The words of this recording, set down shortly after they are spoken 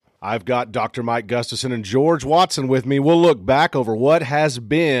I've got Dr. Mike Gustafson and George Watson with me. We'll look back over what has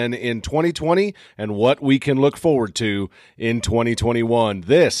been in 2020 and what we can look forward to in 2021.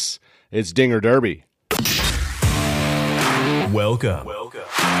 This is Dinger Derby. Welcome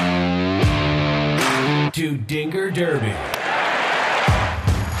to Dinger Derby,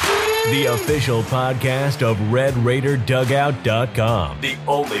 the official podcast of RedRaiderDugout.com, the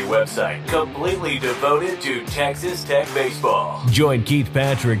only website completely devoted to Texas Tech baseball. Join Keith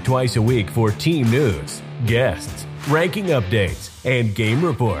Patrick twice a week for team news, guests, ranking updates, and game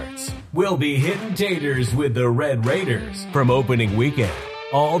reports. We'll be hitting taters with the Red Raiders from opening weekend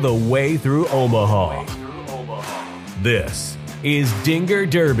all the way through Omaha. This is Dinger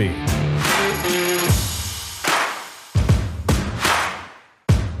Derby.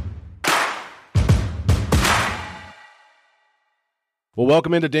 Well,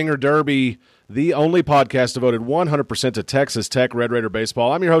 welcome into Dinger Derby, the only podcast devoted 100% to Texas Tech Red Raider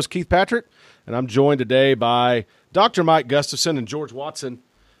baseball. I'm your host, Keith Patrick, and I'm joined today by Dr. Mike Gustafson and George Watson.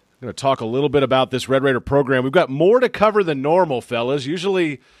 I'm going to talk a little bit about this Red Raider program. We've got more to cover than normal, fellas.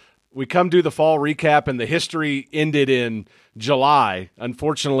 Usually we come do the fall recap, and the history ended in July.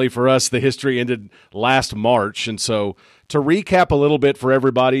 Unfortunately for us, the history ended last March. And so to recap a little bit for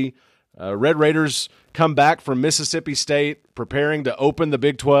everybody, Red Raiders come back from Mississippi State, preparing to open the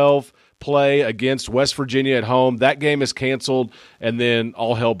Big 12 play against West Virginia at home. That game is canceled, and then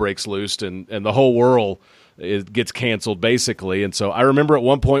all hell breaks loose, and the whole world gets canceled, basically. And so I remember at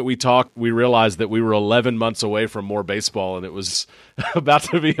one point we realized that we were 11 months away from more baseball, and it was about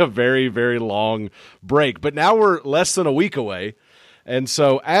to be a very, very long break. But now we're less than a week away. And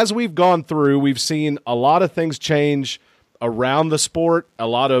so as we've gone through, we've seen a lot of things change around the sport, a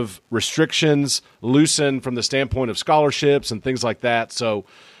lot of restrictions loosen from the standpoint of scholarships and things like that. So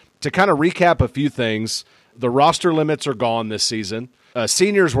to kind of recap a few things, the roster limits are gone this season.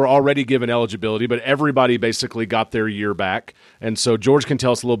 Seniors were already given eligibility, but everybody basically got their year back. And so George can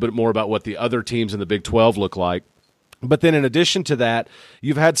tell us a little bit more about what the other teams in the Big 12 look like. But then in addition to that,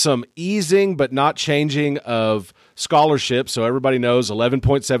 you've had some easing but not changing of scholarships. So everybody knows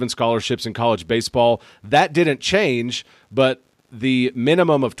 11.7 scholarships in college baseball. That didn't change, but the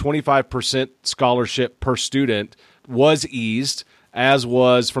minimum of 25% scholarship per student was eased, as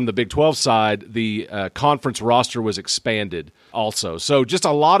was from the Big 12 side, the conference roster was expanded also. So just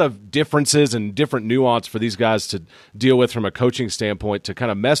a lot of differences and different nuance for these guys to deal with from a coaching standpoint to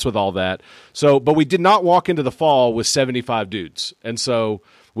kind of mess with all that. So, but we did not walk into the fall with 75 dudes. And so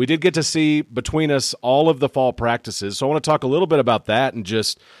we did get to see between us all of the fall practices. So I want to talk a little bit about that and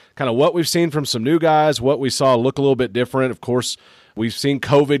just kind of what we've seen from some new guys, what we saw look a little bit different. Of course, we've seen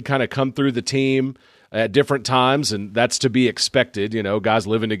COVID kind of come through the team at different times, and that's to be expected, you know, guys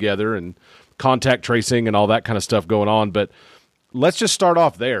living together and contact tracing and all that kind of stuff going on. But let's just start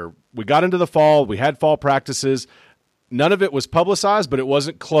off there. We got into the fall. We had fall practices. None of it was publicized, but it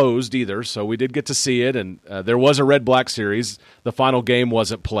wasn't closed either, so we did get to see it, and there was a red-black series. The final game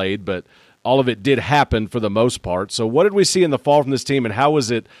wasn't played, but all of it did happen for the most part. So what did we see in the fall from this team, and how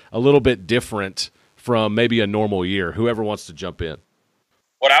was it a little bit different from maybe a normal year? Whoever wants to jump in.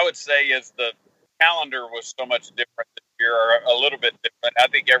 What I would say is the calendar was so much different this year, or a little bit different. I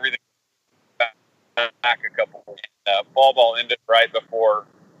think everything back a couple weeks. Fall ball ended right before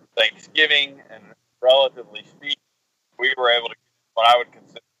Thanksgiving, and relatively speaking, we were able to get what I would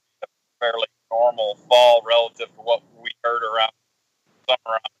consider a fairly normal fall relative to what we heard around some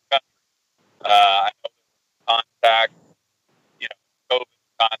around the country. I know contact, COVID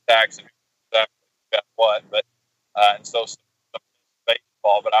contacts and got what, but and so some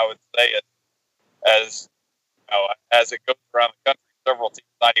baseball. But I would say it as it goes around the country, several teams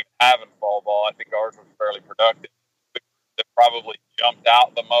not even having fall ball. I think ours was fairly productive. That probably jumped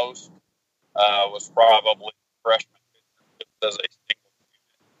out the most was probably freshman just as a single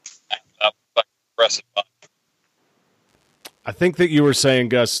unit. Like impressive bunch. I think that you were saying,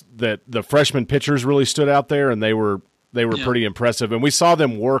 Gus, that the freshman pitchers really stood out there, and they were pretty impressive, and we saw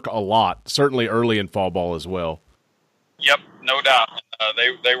them work a lot, certainly early in fall ball as well. Yep, no doubt.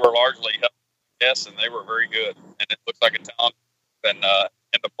 They were largely helped. Yes, and they were very good, and it looks like a talent. And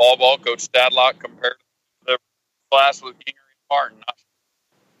in the fall ball, Coach Stadlock compared the class with Ginger and Martin. Not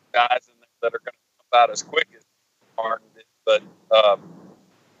guys in there that are going to come out as quick as Martin did, but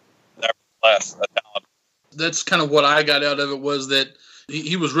nevertheless, a talent. That's kind of what I got out of it, was that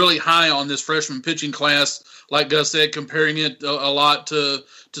he was really high on this freshman pitching class, like Gus said, comparing it a lot to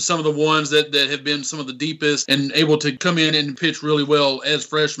some of the ones that have been some of the deepest and able to come in and pitch really well as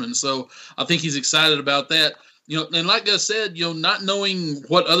freshmen. So I think he's excited about that. And like Gus said, not knowing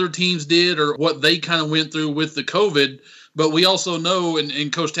what other teams did or what they kind of went through with the COVID, But we also know,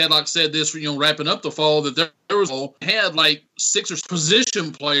 and Coach Tadlock said this, wrapping up the fall, that there was had like 6 or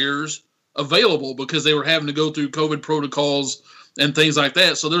position players available because they were having to go through COVID protocols and things like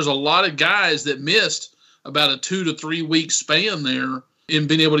that. So there's a lot of guys that missed about a 2 to 3 week span there in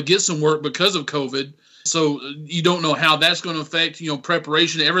being able to get some work because of COVID. So you don't know how that's going to affect,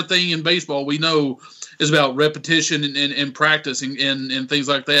 preparation. Everything in baseball we know is about repetition and practice and things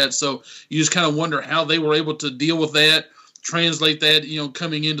like that. So you just kind of wonder how they were able to deal with that, translate that,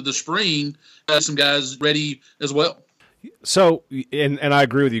 coming into the spring. Some guys ready as well. So, and I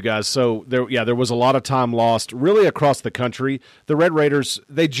agree with you guys. So there was a lot of time lost really across the country. The Red Raiders,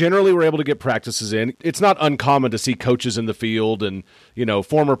 they generally were able to get practices in. It's not uncommon to see coaches in the field and,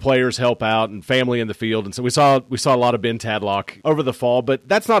 former players help out and family in the field. And so we saw a lot of Ben Tadlock over the fall, but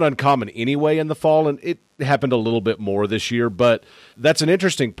that's not uncommon anyway in the fall. And it happened a little bit more this year, but that's an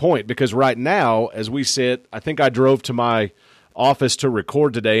interesting point because right now, as we sit, I think I drove to my office to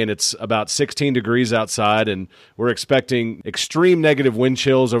record today, and it's about 16 degrees outside, and we're expecting extreme negative wind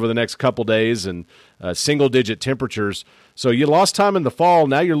chills over the next couple days and single-digit temperatures. So you lost time in the fall,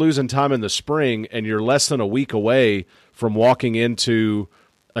 now you're losing time in the spring, and you're less than a week away from walking into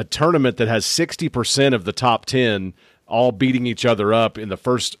a tournament that has 60% of the top 10 all beating each other up in the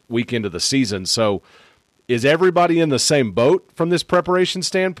first weekend of the season. So is everybody in the same boat from this preparation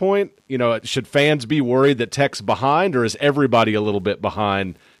standpoint? Should fans be worried that Tech's behind, or is everybody a little bit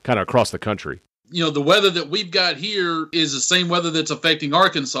behind kind of across the country? The weather that we've got here is the same weather that's affecting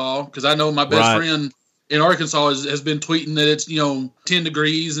Arkansas, because I know my best friend in Arkansas has been tweeting that it's, 10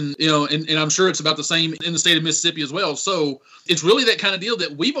 degrees and I'm sure it's about the same in the state of Mississippi as well. So it's really that kind of deal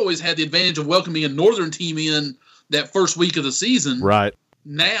that we've always had the advantage of welcoming a northern team in that first week of the season. Right.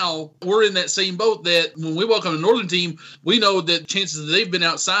 Now we're in that same boat that when we welcome a northern team, we know that chances that they've been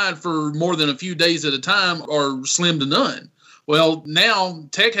outside for more than a few days at a time are slim to none. Well, now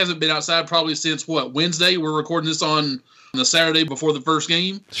Tech hasn't been outside probably since Wednesday? We're recording this on the Saturday before the first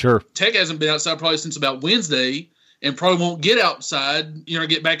game. Sure. Tech hasn't been outside probably since about Wednesday and probably won't get outside,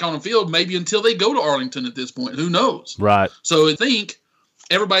 get back on the field maybe until they go to Arlington at this point. Who knows? Right. So I think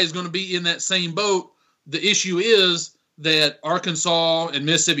everybody's going to be in that same boat. The issue is that Arkansas and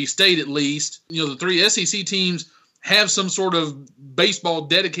Mississippi State, at least, the 3 SEC teams have some sort of baseball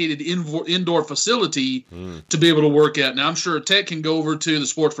dedicated indoor facility to be able to work at. Now, I'm sure Tech can go over to the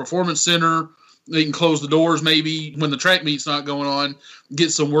Sports Performance Center. They can close the doors maybe when the track meet's not going on,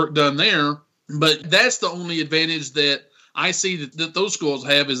 get some work done there. But that's the only advantage that I see that those schools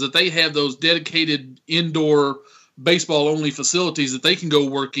have, is that they have those dedicated indoor baseball-only facilities that they can go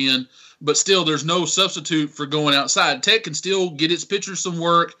work in. But still, there's no substitute for going outside. Tech can still get its pitchers some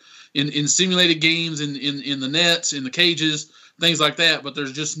work in simulated games, in the nets, in the cages, things like that. But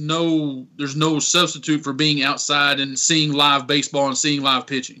there's no substitute for being outside and seeing live baseball and seeing live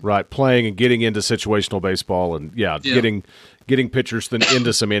pitching. Right, playing and getting into situational baseball and getting pitchers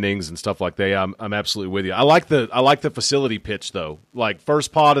into some innings and stuff like that. I'm absolutely with you. I like the facility pitch though. Like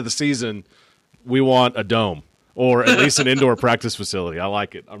first pod of the season, we want a dome or at least an indoor practice facility. I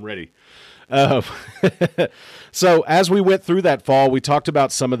like it. I'm ready. So as we went through that fall, we talked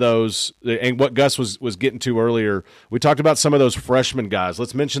about some of those, and what Gus was getting to earlier, we talked about some of those freshman guys.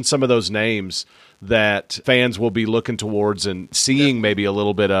 Let's mention some of those names that fans will be looking towards and seeing maybe a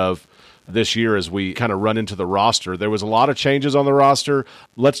little bit of this year as we kind of run into the roster. There was a lot of changes on the roster.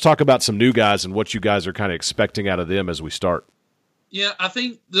 Let's talk about some new guys and what you guys are kind of expecting out of them as we start. Yeah, I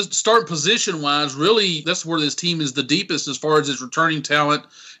think the start position-wise, really, that's where this team is the deepest as far as its returning talent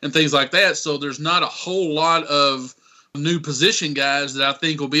and things like that. So there's not a whole lot of new position guys that I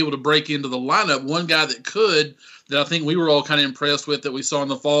think will be able to break into the lineup. One guy that I think we were all kind of impressed with that we saw in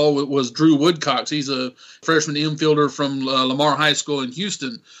the fall was Drew Woodcox. He's a freshman infielder from Lamar High School in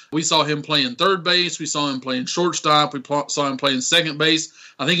Houston. We saw him playing third base. We saw him playing shortstop. We saw him playing second base.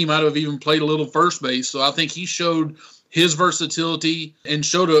 I think he might have even played a little first base. So I think he showed his versatility and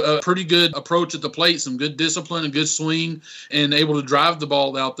showed a pretty good approach at the plate, some good discipline, a good swing, and able to drive the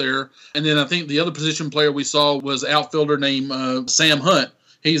ball out there. And then I think the other position player we saw was outfielder named Sam Hunt.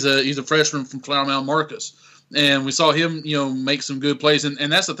 He's a freshman from Flower Mound Marcus. And we saw him, make some good plays. And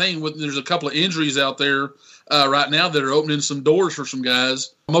that's the thing, there's a couple of injuries out there right now that are opening some doors for some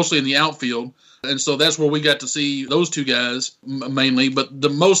guys, mostly in the outfield. And so that's where we got to see those two guys mainly. But the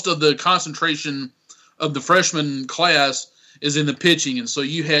most of the concentration of the freshman class is in the pitching. And so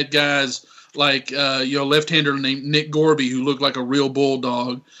you had guys like, left-hander named Nick Gorby, who looked like a real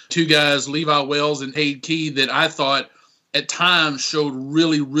bulldog. Two guys, Levi Wells and Hayde Key, that I thought at times showed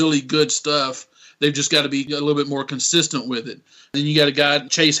really, really good stuff. They've just got to be a little bit more consistent with it. Then you got a guy,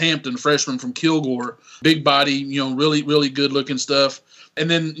 Chase Hampton, freshman from Kilgore, big body, really, really good looking stuff. And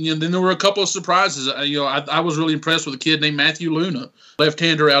then, then there were a couple of surprises. I was really impressed with a kid named Matthew Luna,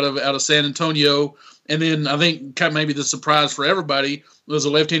 left-hander out of San Antonio. And then I think kind of maybe the surprise for everybody was a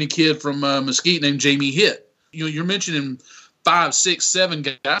left-handed kid from Mesquite named Jamie Hitt. You're mentioning 5, 6, 7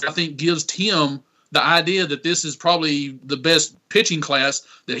 guys. I think gives Tim the idea that this is probably the best pitching class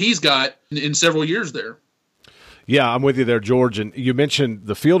that he's got in several years there. Yeah, I'm with you there, George. And you mentioned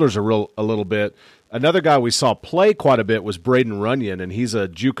the fielders a little bit. Another guy we saw play quite a bit was Braden Runyon, and he's a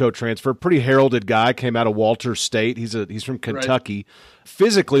JUCO transfer, pretty heralded guy, came out of Walters State. He's from Kentucky. Right.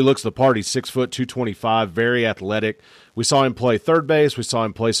 Physically looks the part. He's 6 foot, 225, very athletic. We saw him play third base. We saw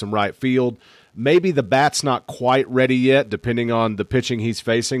him play some right field. Maybe the bat's not quite ready yet, depending on the pitching he's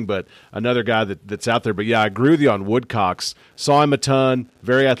facing, but another guy that's out there. But, yeah, I agree with you on Woodcocks. Saw him a ton,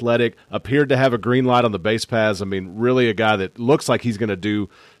 very athletic, appeared to have a green light on the base paths. I mean, really a guy that looks like he's going to do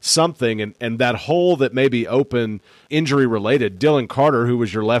something. And that hole that may be open, injury-related, Dylan Carter, who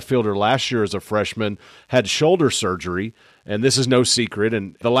was your left fielder last year as a freshman, had shoulder surgery. And this is no secret.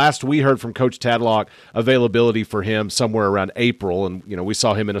 And the last we heard from Coach Tadlock, availability for him somewhere around April. And, we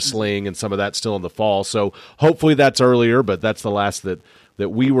saw him in a sling and some of that still in the fall. So hopefully that's earlier, but that's the last that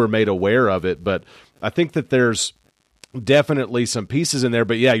we were made aware of it. But I think that there's definitely some pieces in there.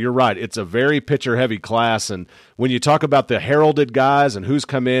 But, yeah, you're right. It's a very pitcher-heavy class. And when you talk about the heralded guys and who's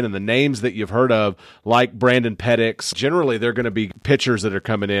come in and the names that you've heard of, like Brandon Pettix, generally they're going to be pitchers that are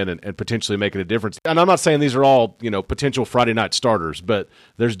coming in and potentially making a difference. And I'm not saying these are all, potential Friday night starters, but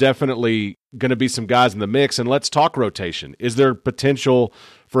there's definitely going to be some guys in the mix. And let's talk rotation. Is there potential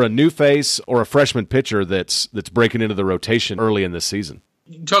for a new face or a freshman pitcher that's breaking into the rotation early in this season?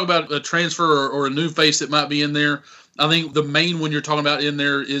 You talk about a transfer or a new face that might be in there. I think the main one you're talking about in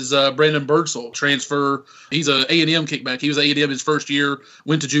there is Brandon Birdsell, transfer. He's a A&M kickback. He was A&M his first year,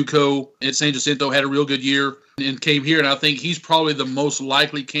 went to JUCO at San Jacinto, had a real good year, and came here. And I think he's probably the most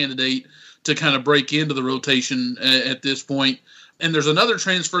likely candidate to kind of break into the rotation at this point. And there's another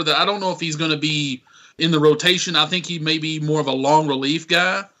transfer that I don't know if he's going to be in the rotation. I think he may be more of a long relief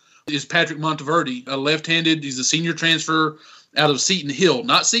guy, is Patrick Monteverde, a left-handed. He's a senior transfer out of Seton Hill,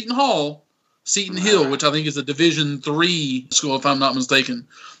 not Seton Hall, Seton Hill, which I think is a Division III school, if I'm not mistaken.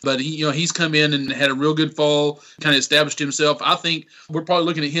 But he's come in and had a real good fall, kind of established himself. I think we're probably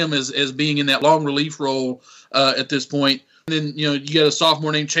looking at him as being in that long relief role at this point. And then, you got a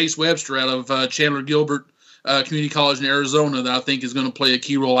sophomore named Chase Webster out of Chandler Gilbert Community College in Arizona that I think is going to play a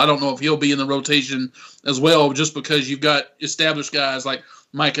key role. I don't know if he'll be in the rotation as well, just because you've got established guys like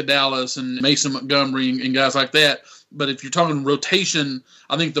Micah Dallas and Mason Montgomery and guys like that. But if you're talking rotation,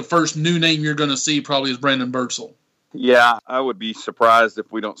 I think the first new name you're going to see probably is Brandon Birdsell. Yeah, I would be surprised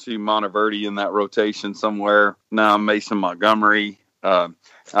if we don't see Monteverde in that rotation somewhere. Now, Mason Montgomery, I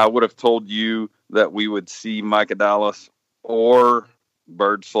would have told you that we would see Micah Dallas or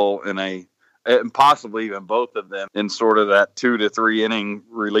Birdsell and possibly even both of them in sort of that 2 to 3 inning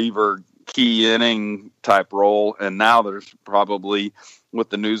reliever, key inning type role. And now there's probably, with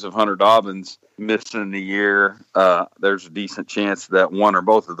the news of Hunter Dobbins missing the year, there's a decent chance that one or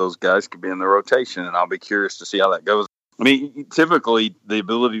both of those guys could be in the rotation, and I'll be curious to see how that goes. I mean, typically the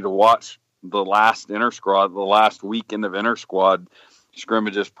ability to watch the last weekend of inter-squad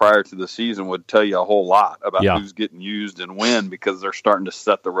scrimmages prior to the season would tell you a whole lot about who's getting used and when, because they're starting to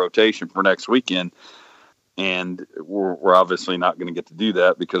set the rotation for next weekend. And we're obviously not going to get to do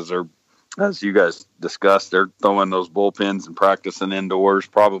that because they're, as you guys discussed, they're throwing those bullpens and practicing indoors,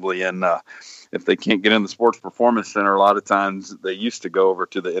 probably in, if they can't get in the Sports Performance Center, a lot of times they used to go over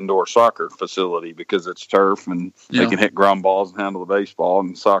to the indoor soccer facility because it's turf and they can hit ground balls and handle the baseball,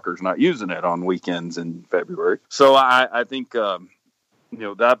 and soccer's not using it on weekends in February. So I think,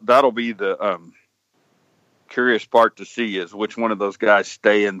 that'll be the curious part to see is which one of those guys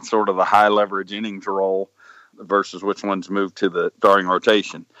stay in sort of the high leverage innings role versus which ones move to the starting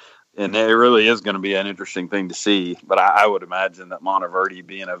rotation. And it really is going to be an interesting thing to see. But I would imagine that Monteverde,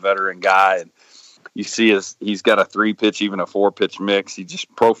 being a veteran guy, and you see he's got a 3-pitch, even a 4-pitch mix. He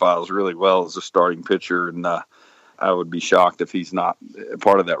just profiles really well as a starting pitcher. And I would be shocked if he's not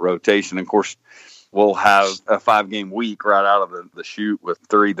part of that rotation. And of course, we'll have a 5-game week right out of the chute with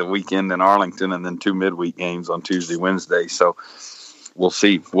 3 the weekend in Arlington and then 2 midweek games on Tuesday, Wednesday. So we'll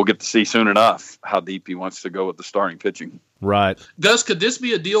see. We'll get to see soon enough how deep he wants to go with the starting pitching. Right. Gus, could this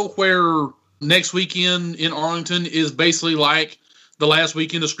be a deal where next weekend in Arlington is basically like the last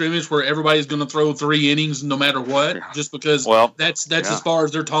weekend of scrimmage where everybody's going to throw 3 innings no matter what, just because that's as far as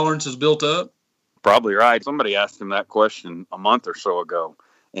their tolerance is built up? Probably right. Somebody asked him that question a month or so ago,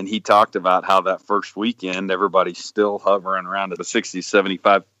 And he talked about how that first weekend, everybody's still hovering around at the 60,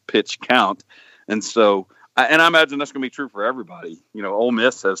 75 pitch count. And so, and I imagine that's going to be true for everybody. You know, Ole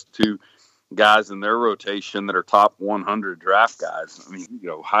Miss has 2 guys in their rotation that are top 100 draft guys. I mean, you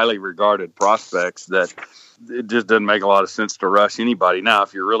know, highly regarded prospects that it just doesn't make a lot of sense to rush anybody. Now,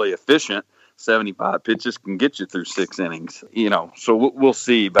 if you're really efficient, 75 pitches can get you through 6 innings, you know, so we'll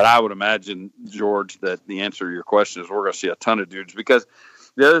see. But I would imagine, George, that the answer to your question is we're going to see a ton of dudes, because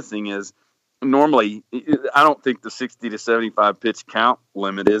the other thing is, normally, I don't think the 60 to 75 pitch count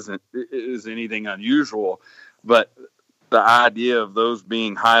limit is anything unusual, but the idea of those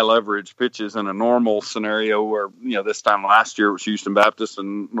being high leverage pitches in a normal scenario where, you know, this time last year it was Houston Baptist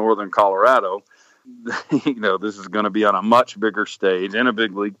in northern Colorado, you know, this is going to be on a much bigger stage in a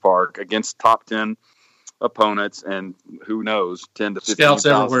big league park against top 10 opponents and who knows, 10 to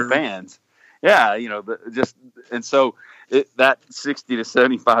 15,000 fans. Yeah, you know, and so that 60 to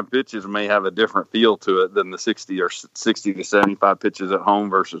 75 pitches may have a different feel to it than the 60 to 75 pitches at home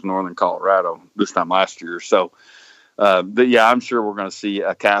versus northern Colorado this time last year. So, but yeah, I'm sure we're going to see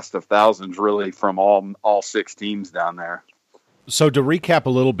a cast of thousands really from all 6 teams down there. So to recap a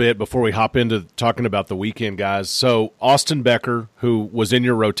little bit before we hop into talking about the weekend, guys. So Austin Becker, who was in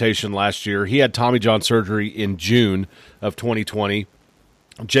your rotation last year, he had Tommy John surgery in June of 2020.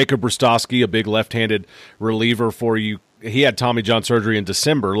 Jacob Rostowski, a big left-handed reliever for you, he had Tommy John surgery in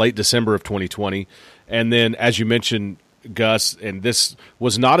late December of 2020. And then, as you mentioned, Gus, and this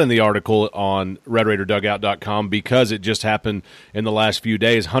was not in the article on RedRaiderDugout.com because it just happened in the last few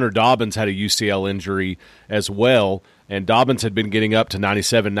days, Hunter Dobbins had a UCL injury as well, and Dobbins had been getting up to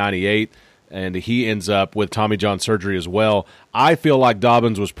 97, 98, and he ends up with Tommy John surgery as well. I feel like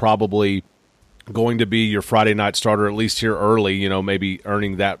Dobbins was probably going to be your Friday night starter, at least here early, you know, maybe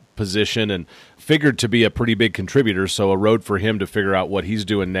earning that position, and figured to be a pretty big contributor, so a road for him to figure out what he's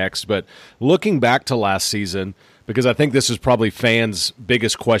doing next. But looking back to last season, because I think this is probably fans'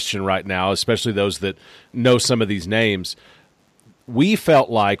 biggest question right now, especially those that know some of these names, we felt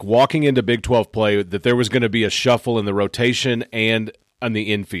like walking into Big 12 play that there was going to be a shuffle in the rotation and on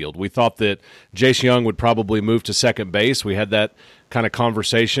the infield. We thought that Jace Young would probably move to second base. We had that kind of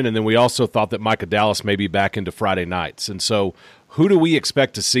conversation, and then we also thought that Micah Dallas may be back into Friday nights. And so who do we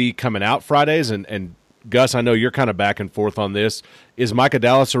expect to see coming out Fridays? And Gus, I know you're kind of back and forth on this. Is Micah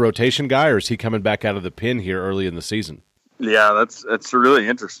Dallas a rotation guy, or is he coming back out of the pen here early in the season? Yeah, that's really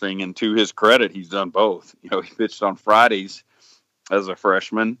interesting. And to his credit, he's done both. You know, he pitched on Fridays as a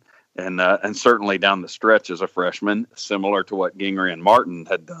freshman, and certainly down the stretch as a freshman, similar to what Gingery and Martin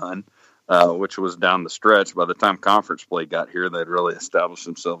had done, which was down the stretch. By the time conference play got here, they'd really established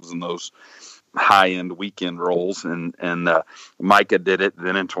themselves in those high-end weekend roles, and Micah did it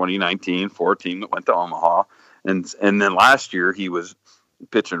then in 2019 for a team that went to Omaha, and then last year he was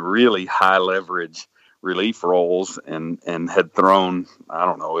pitching really high leverage relief roles and had thrown, I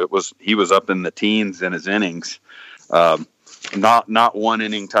don't know, he was up in the teens in his innings, not one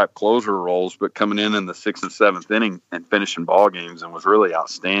inning type closer roles, but coming in the 6th and 7th inning and finishing ball games, and was really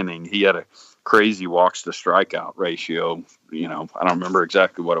outstanding. He had a crazy walks to strikeout ratio. You know, I don't remember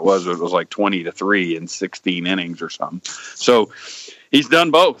exactly what it was, but it was like 20-3 in 16 innings or something. So he's done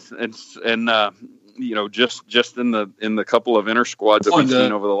both. And you know, just in the couple of inter squads that we've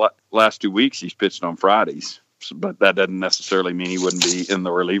seen over the last 2 weeks, he's pitched on Fridays. But that doesn't necessarily mean he wouldn't be in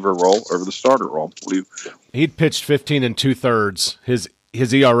the reliever role or the starter role. He'd pitched 15 2/3.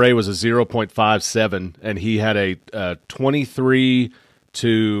 His ERA was a 0.57, and he had a 23-1.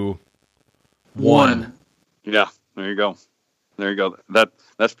 Yeah, there you go.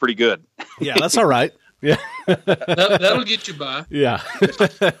 That's pretty good. Yeah, that's all right. Yeah, that'll get you by. Yeah,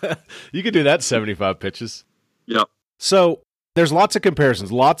 you could do that 75 pitches. Yeah. So there's lots of comparisons,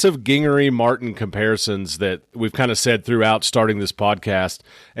 lots of Gingery-Martin comparisons that we've kind of said throughout starting this podcast.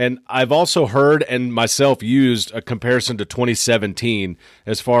 And I've also heard and myself used a comparison to 2017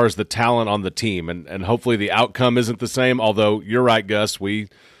 as far as the talent on the team. And hopefully the outcome isn't the same, although you're right, Gus, we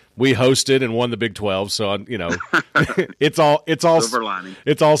hosted and won the Big 12, so you know, it's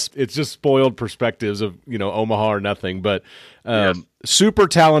just spoiled perspectives of, you know, Omaha or nothing. But yes. Super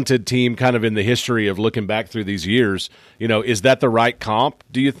talented team, kind of in the history of looking back through these years. You know, is that the right comp,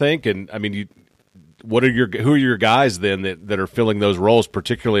 do you think? And I mean, who are your guys then that are filling those roles,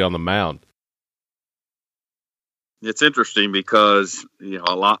 particularly on the mound? It's interesting because, you know,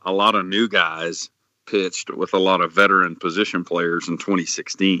 a lot of new guys pitched with a lot of veteran position players in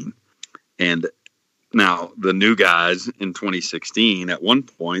 2016. And now the new guys in 2016, at one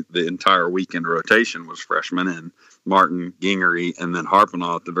point, the entire weekend rotation was freshmen, and Martin, Gingery, and then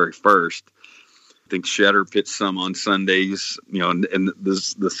Harpinaugh at the very first. think Shetter pitched some on Sundays, and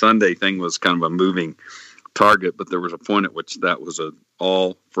the Sunday thing was kind of a moving target, but there was a point at which that was a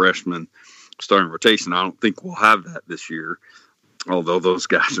all freshman starting rotation. I don't think we'll have that this year, although those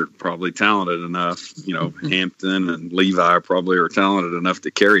guys are probably talented enough. Hampton and Levi probably are talented enough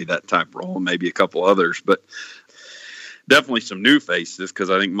to carry that type role, maybe a couple others, but definitely some new faces, because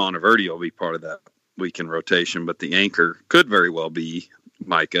I think Monteverdi will be part of that weekend rotation, but the anchor could very well be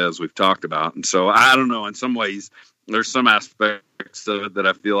Micah, as we've talked about. And so I don't know, in some ways there's some aspects of it that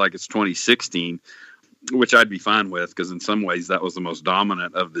I feel like it's 2016, which I'd be fine with, because in some ways that was the most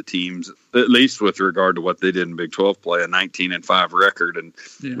dominant of the teams, at least with regard to what they did in Big 12 play, a 19-5 record,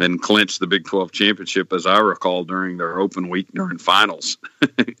 and clinched the Big 12 championship, as I recall, during their open week during finals.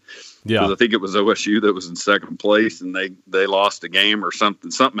 Yeah, because I think it was OSU that was in second place, and they lost a game or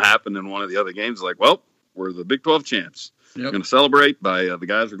something. Something happened in one of the other games. Like, well, we're the Big 12 champs. Yep. We're going to celebrate by the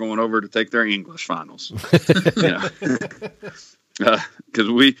guys are going over to take their English finals. Because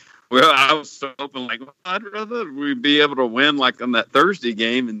I was so open, like, well, I'd rather we be able to win like on that Thursday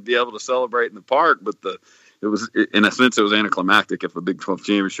game and be able to celebrate in the park. But it was, in a sense, it was anticlimactic, if a Big 12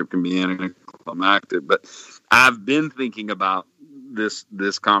 championship can be anticlimactic. But I've been thinking about this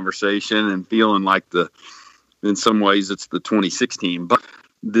conversation and feeling like in some ways it's the 2016. But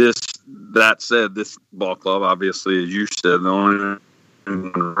that said, this ball club, obviously, as you said, the only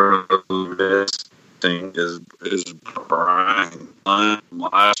thing is Brian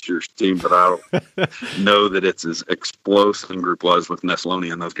last year's team, but I don't know that it's as explosive group was with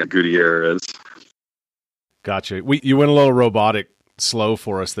Nesloni and those guys. Gutierrez. Gotcha. You went a little robotic slow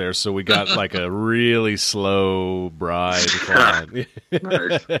for us there, so we got like a really slow bride decline.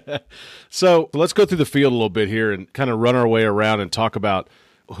 So let's go through the field a little bit here and kind of run our way around and talk about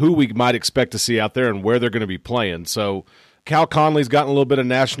who we might expect to see out there and where they're going to be playing. So Cal Conley's gotten a little bit of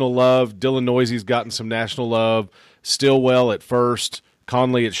national love. Dylan Noisey's gotten some national love. Stillwell at first,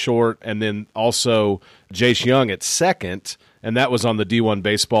 Conley at short, and then also Jace Young at second, and that was on the D1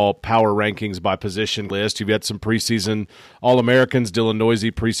 Baseball Power Rankings by position list. You've got some preseason All-Americans, Dylan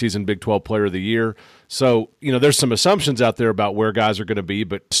Noisey, preseason Big 12 Player of the Year. So, there's some assumptions out there about where guys are going to be,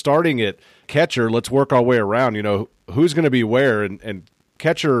 but starting at catcher, let's work our way around. Who's going to be where, and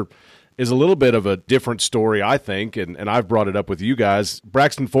catcher is a little bit of a different story, I think, and I've brought it up with you guys.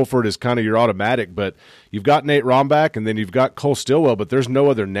 Braxton Fulford is kind of your automatic, but you've got Nate Rombach, and then you've got Cole Stillwell, but there's no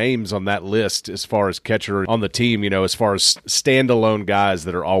other names on that list as far as catcher on the team, as far as standalone guys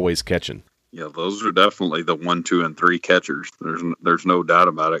that are always catching. Yeah, those are definitely the 1, 2, and 3 catchers. There's no doubt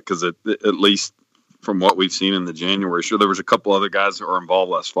about it, because at least from what we've seen in the January, sure, there was a couple other guys that were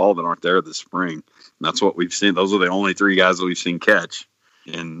involved last fall that aren't there this spring. And that's what we've seen. Those are the only 3 guys that we've seen catch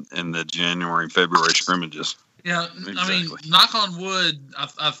in the January and February scrimmages. Yeah, exactly. I mean, knock on wood,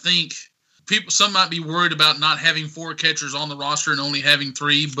 I think some might be worried about not having 4 catchers on the roster and only having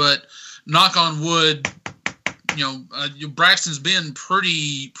 3, but knock on wood, Braxton's been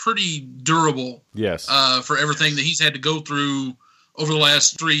pretty durable. Yes. For everything that he's had to go through over the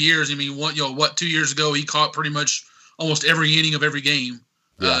last 3 years. I mean, 2 years ago he caught pretty much almost every inning of every game.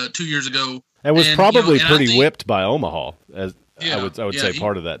 2 years ago, and was probably pretty whipped by Omaha. I would say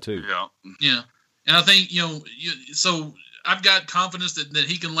part of that too. Yeah, and I think so I've got confidence that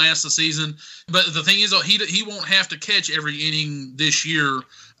he can last the season. But the thing is, he won't have to catch every inning this year.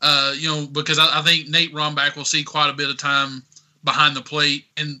 Because I think Nate Rombach will see quite a bit of time behind the plate,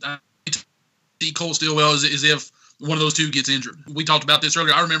 and I see Cole Stillwell as if one of those two gets injured. We talked about this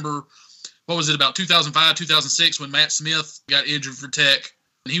earlier. I remember, what was it, about 2005, 2006 when Matt Smith got injured for Tech,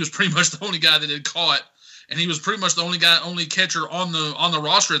 and he was pretty much the only guy that had caught, and he was pretty much the only catcher on the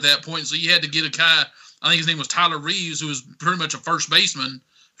roster at that point. So you had to get a guy. I think his name was Tyler Reeves, who was pretty much a first baseman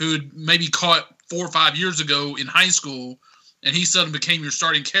who had maybe caught 4 or 5 years ago in high school, and he suddenly became your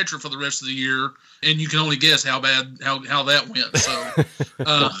starting catcher for the rest of the year. And you can only guess how bad how that went.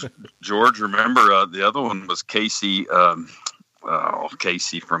 So, George, remember the other one was Casey.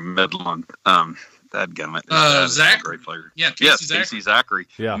 Casey from Midland. Zach, great player. Yeah, Casey Zachary.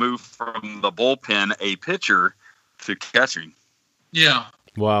 Yeah. Moved from the bullpen, a pitcher, to catching. Yeah.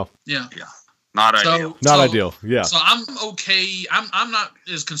 Wow. Yeah. Not ideal. Not ideal. Yeah. So I'm okay. I'm not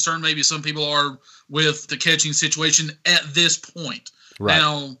as concerned maybe some people are with the catching situation at this point. Right.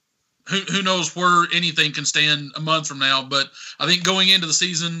 Now, who knows where anything can stand a month from now? But I think going into the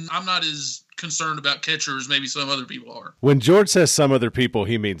season, I'm not as concerned about catchers maybe some other people are. When George says some other people,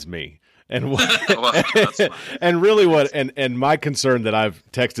 he means me. And and really and my concern that I've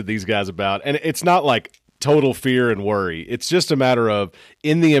texted these guys about, and it's not like total fear and worry. It's just a matter of,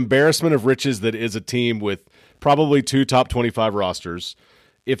 in the embarrassment of riches that is a team with probably 2 top 25 rosters,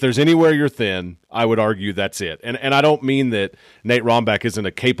 if there's anywhere you're thin, I would argue that's it. And I don't mean that Nate Romback isn't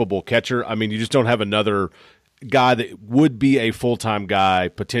a capable catcher. I mean, you just don't have another guy that would be a full-time guy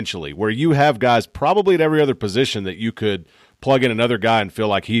potentially, where you have guys probably at every other position that you could plug in another guy and feel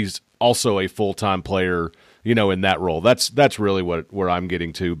like he's also a full-time player, in that role. That's really where I'm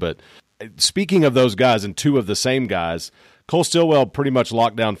getting to. But speaking of those guys and two of the same guys, Cole Stillwell pretty much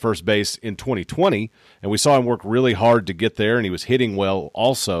locked down first base in 2020, and we saw him work really hard to get there, and he was hitting well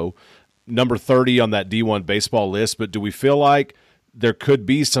also. Number 30 on that D1 baseball list, but do we feel like there could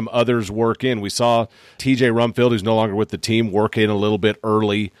be some others work in? We saw TJ Rumfield, who's no longer with the team, work in a little bit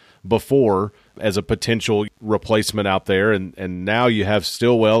early before as a potential replacement out there, and now you have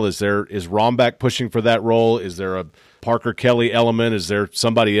Stillwell. Is Romback pushing for that role? Is there a Parker Kelly element? Is there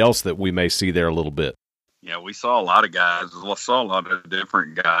somebody else that we may see there a little bit? Yeah, we saw a lot of guys. We saw a lot of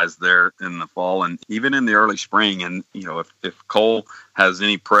different guys there in the fall and even in the early spring. And, if Cole has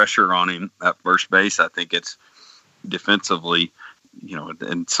any pressure on him at first base, I think it's defensively,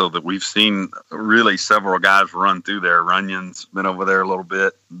 and so that we've seen really several guys run through there. Runyon's been over there a little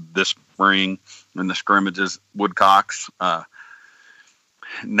bit this spring in the scrimmages. Woodcocks,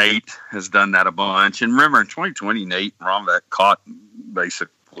 Nate has done that a bunch. And remember, in 2020, Nate Romback caught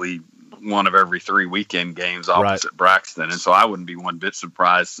basically one of every 3 weekend games opposite Braxton. And so I wouldn't be one bit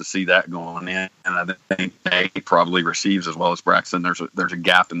surprised to see that going in. And I think Nate probably receives as well as Braxton. There's a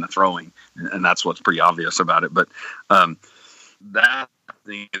gap in the throwing, and that's what's pretty obvious about it. But that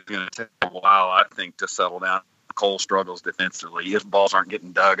thing is going to take a while, I think, to settle down. Cole struggles defensively. His balls aren't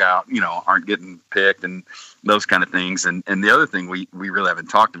getting dug out, aren't getting picked and those kind of things. And the other thing we really haven't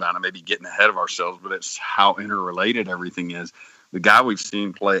talked about, and maybe getting ahead of ourselves, but it's how interrelated everything is. The guy we've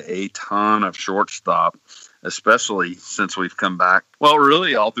seen play a ton of shortstop, especially since we've come back, well,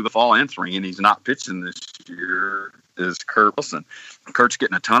 really all through the fall and spring, and he's not pitching this year, is Kurt Wilson. Kurt's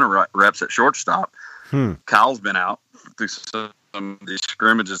getting a ton of reps at shortstop. Kyle's been out through some of these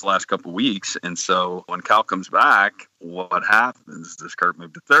scrimmages the last couple of weeks, and so when Kyle comes back, what happens? Does Kurt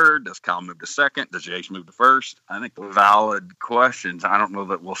move to third? Does Kyle move to second? Does Jace move to first? I think valid questions. I don't know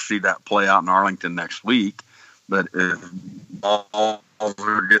that we'll see that play out in Arlington next week. But if balls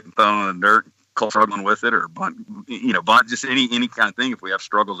are getting thrown in the dirt, Cole struggling with it, or bunt, just any kind of thing. If we have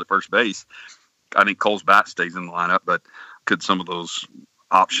struggles at first base, I think Cole's bat stays in the lineup. But could some of those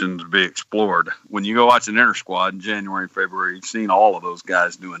options be explored? When you go watch an inter squad in January and February, you've seen all of those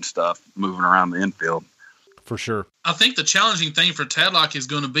guys doing stuff, moving around the infield. For sure. I think the challenging thing for Tadlock is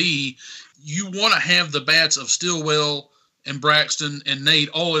going to be you want to have the bats of Stillwell and Braxton and Nate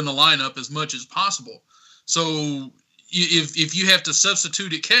all in the lineup as much as possible. So if you have to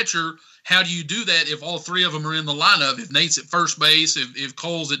substitute at catcher, how do you do that if all three of them are in the lineup? If Nate's at first base, if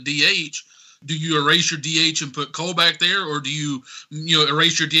Cole's at DH, do you erase your DH and put Cole back there, or do you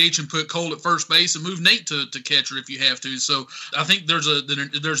erase your DH and put Cole at first base and move Nate to catcher if you have to? So I think there's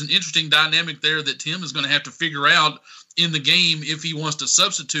an interesting dynamic there that Tim is going to have to figure out in the game if he wants to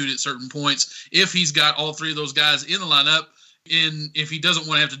substitute at certain points, if he's got all three of those guys in the lineup. And if he doesn't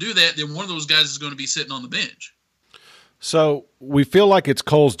want to have to do that, then one of those guys is going to be sitting on the bench. So we feel like it's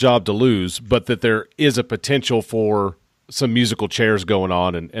Cole's job to lose, but that there is a potential for some musical chairs going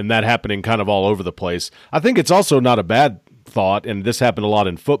on and that happening kind of all over the place. I think it's also not a bad thought, and this happened a lot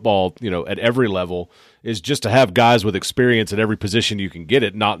in football, at every level, is just to have guys with experience at every position you can get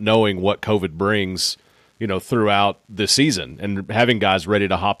it, not knowing what COVID brings throughout the season, and having guys ready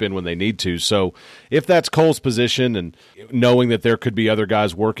to hop in when they need to. So if that's Cole's position and knowing that there could be other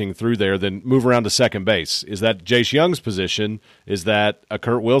guys working through there, then move around to second base. Is that Jace Young's position? Is that a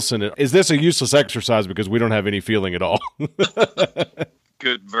Kurt Wilson? Is this a useless exercise because we don't have any feeling at all?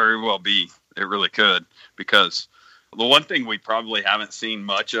 Could very well be. It really could, because the one thing we probably haven't seen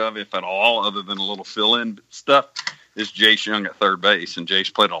much of, if at all, other than a little fill-in stuff, is Jace Young at third base, and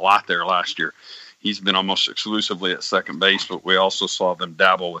Jace played a lot there last year. He's been almost exclusively at second base, but we also saw them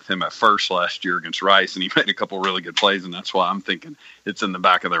dabble with him at first last year against Rice, and he made a couple really good plays, and that's why I'm thinking it's in the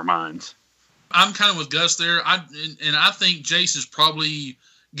back of their minds. I'm kind of with Gus there. I think Jace is probably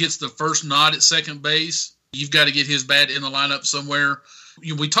gets the first nod at second base. You've got to get his bat in the lineup somewhere.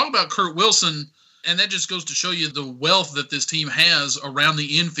 We talk about Kurt Wilson, and that just goes to show you the wealth that this team has around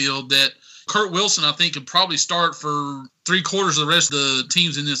the infield, that Kurt Wilson, I think, could probably start for 3/4 of the rest of the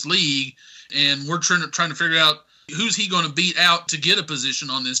teams in this league. And we're trying to figure out who's he going to beat out to get a position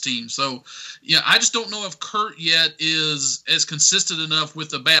on this team. So, I just don't know if Kurt yet is as consistent enough with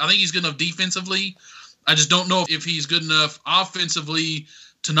the bat. I think he's good enough defensively. I just don't know if he's good enough offensively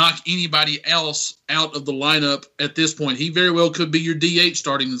to knock anybody else out of the lineup at this point. He very well could be your DH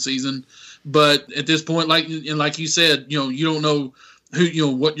starting the season. But at this point, like you said, you don't know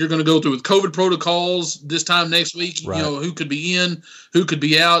what you're going to go through with COVID protocols this time next week. Right. Who could be in, who could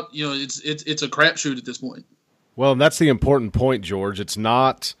be out. It's a crapshoot at this point. Well, and that's the important point, George. It's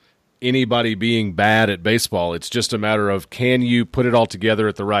not anybody being bad at baseball. It's just a matter of, can you put it all together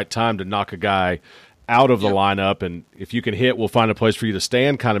at the right time to knock a guy out of the lineup, and if you can hit, we'll find a place for you to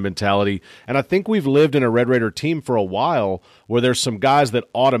stand kind of mentality. And I think we've lived in a Red Raider team for a while where there's some guys that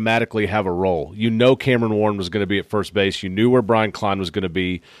automatically have a role. Cameron Warren was going to be at first base. You knew where Brian Klein was going to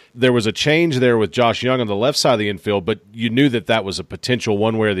be. There was a change there with Josh Young on the left side of the infield, but you knew that was a potential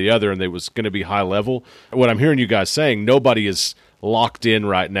one way or the other, and it was going to be high level. What I'm hearing you guys saying, nobody is locked in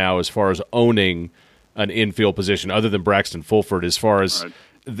right now as far as owning an infield position other than Braxton Fulford, as far as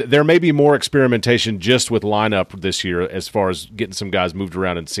there may be more experimentation just with lineup this year as far as getting some guys moved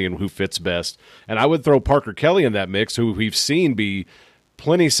around and seeing who fits best. And I would throw Parker Kelly in that mix, who we've seen be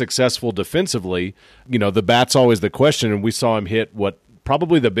plenty successful defensively. The bat's always the question, and we saw him hit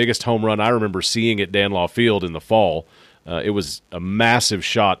probably the biggest home run I remember seeing at Danlaw Field in the fall. It was a massive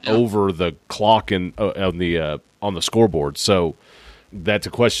shot over the clock on the scoreboard. So that's a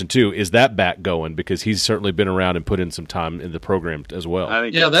question too. Is that bat going? Because he's certainly been around and put in some time in the program as well. I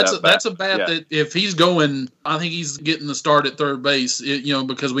think that's a bat that if he's going, I think he's getting the start at third base.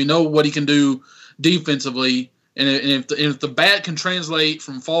 Because we know what he can do defensively, and if the bat can translate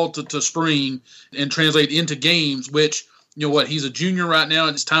from fall to spring and translate into games, which he's a junior right now,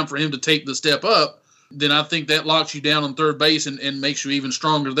 and it's time for him to take the step up. Then I think that locks you down on third base and makes you even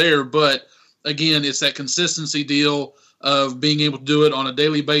stronger there. But again, it's that consistency deal of being able to do it on a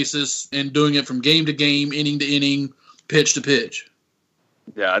daily basis and doing it from game to game, inning to inning, pitch to pitch.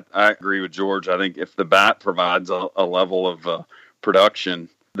 Yeah, I agree with George. I think if the bat provides a level of production,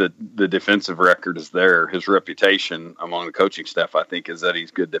 the defensive record is there. His reputation among the coaching staff, I think, is that he's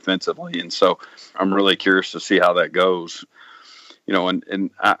good defensively. And so I'm really curious to see how that goes.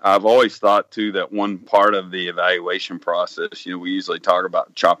 And I've always thought, too, that one part of the evaluation process, we usually talk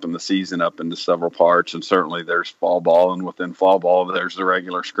about chopping the season up into several parts, and certainly there's fall ball, and within fall ball, there's the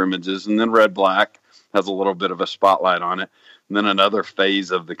regular scrimmages, and then red-black has a little bit of a spotlight on it. And then another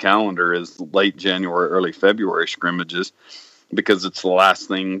phase of the calendar is late January, early February scrimmages, because it's the last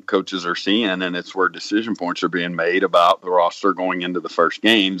thing coaches are seeing, and it's where decision points are being made about the roster going into the first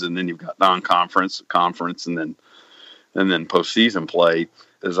games, and then you've got non-conference, conference, and then postseason play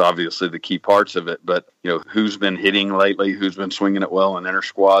is obviously the key parts of it. But, who's been hitting lately, who's been swinging it well in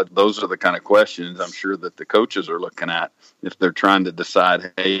inter-squad, those are the kind of questions I'm sure that the coaches are looking at if they're trying to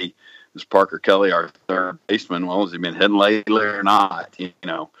decide, hey, is Parker Kelly our third baseman? Well, has he been hitting lately or not?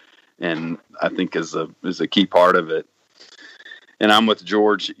 And I think is a key part of it. And I'm with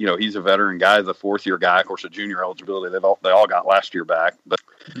George. He's a veteran guy, he's a fourth-year guy. Of course, a junior eligibility, they all got last year back. But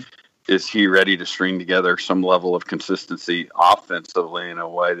is he ready to string together some level of consistency offensively in a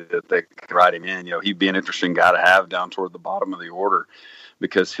way that they can ride him in? He'd be an interesting guy to have down toward the bottom of the order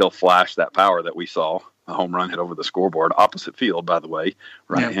because he'll flash that power that we saw. A home run hit over the scoreboard, opposite field, by the way,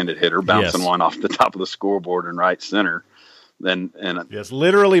 right-handed hitter, bouncing one off the top of the scoreboard in right center. And yes,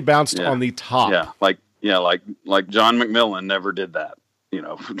 literally bounced on the top. Like John McMillan never did that.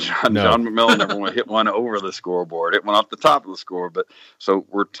 John McMillan never hit one over the scoreboard. It went off the top of the scoreboard. But so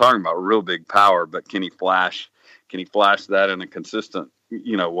we're talking about real big power. But can he flash that in a consistent,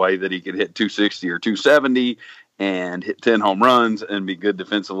 way that he could hit 260 or 270 and hit 10 home runs and be good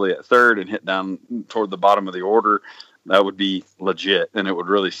defensively at third and hit down toward the bottom of the order? That would be legit, and it would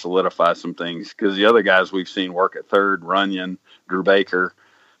really solidify some things because the other guys we've seen work at third, Runyon, Drew Baker,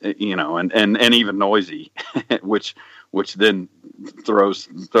 and even Noisy, which then throws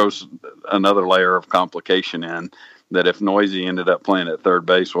another layer of complication in that if Noisy ended up playing at third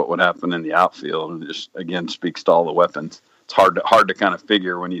base, what would happen in the outfield? And just, again, speaks to all the weapons. It's hard to kind of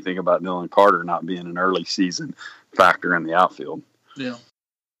figure when you think about Dylan Carter not being an early season factor in the outfield.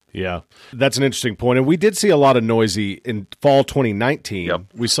 Yeah, that's an interesting point. And we did see a lot of Noisy in fall 2019. Yep.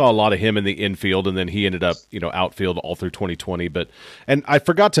 We saw a lot of him in the infield, and then he ended up, outfield all through 2020. And I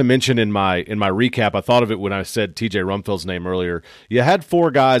forgot to mention in my recap, I thought of it when I said TJ Rumfield's name earlier. You had 4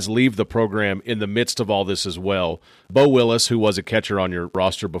 guys leave the program in the midst of all this as well. Bo Willis, who was a catcher on your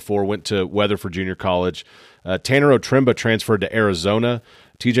roster before, went to Weatherford Junior College. Tanner Otremba transferred to Arizona.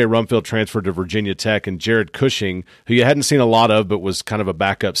 TJ Rumfield transferred to Virginia Tech, and Jared Cushing, who you hadn't seen a lot of but was kind of a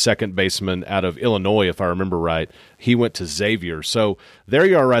backup second baseman out of Illinois, if I remember right, he went to Xavier. So there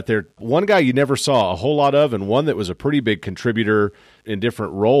you are right there. One guy you never saw a whole lot of, and one that was a pretty big contributor in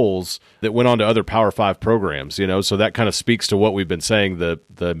different roles that went on to other Power 5 programs, so that kind of speaks to what we've been saying, the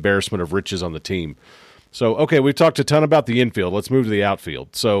embarrassment of riches on the team. So, okay, we've talked a ton about the infield. Let's move to the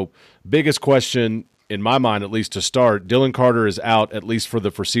outfield. So biggest question in my mind, at least to start, Dylan Carter is out at least for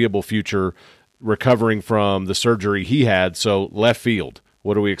the foreseeable future, recovering from the surgery he had. So left field,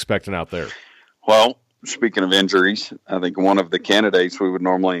 what are we expecting out there? Well, speaking of injuries, I think one of the candidates we would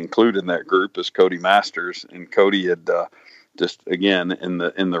normally include in that group is Cody Masters. And Cody had just, again, in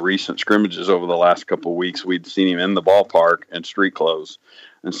the recent scrimmages over the last couple of weeks, we'd seen him in the ballpark in street clothes.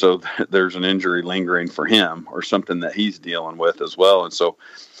 And so there's an injury lingering for him or something that he's dealing with as well. And so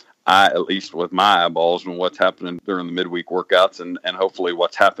I, at least with my eyeballs and what's happening during the midweek workouts and hopefully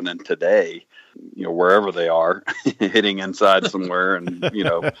what's happening today, wherever they are, hitting inside somewhere and,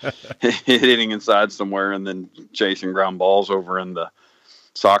 hitting inside somewhere and then chasing ground balls over in the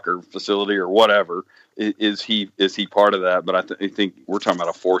soccer facility or whatever. Is he part of that? But I think we're talking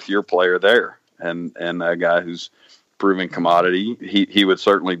about a fourth-year player there and a guy who's proven commodity. He would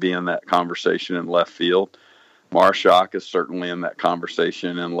certainly be in that conversation in left field. Marshak is certainly in that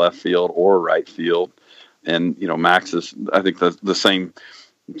conversation in left field or right field. And, Max is, I think the same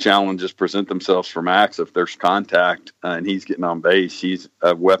challenges present themselves for Max. If there's contact and he's getting on base, he's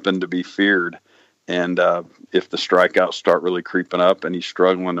a weapon to be feared. And if the strikeouts start really creeping up and he's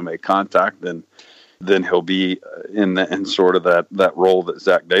struggling to make contact, then he'll be in sort of that role that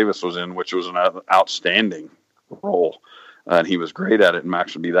Zach Davis was in, which was an outstanding role. And he was great at it. And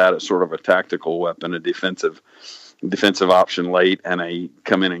Max would be that as sort of a tactical weapon, a defensive option late, and a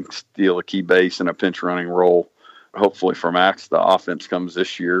come in and steal a key base in a pinch running role. Hopefully for Max, the offense comes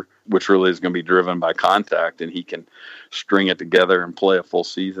this year, which really is going to be driven by contact, and he can string it together and play a full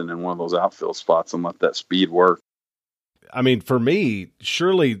season in one of those outfield spots and let that speed work. I mean, for me,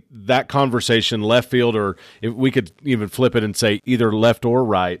 surely that conversation, left field, or if we could even flip it and say either left or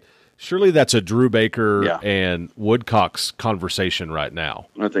right, surely that's a Drew Baker and Woodcock's conversation right now.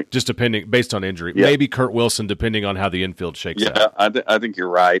 I think just based on injury, maybe Kurt Wilson, depending on how the infield shakes out. I think you're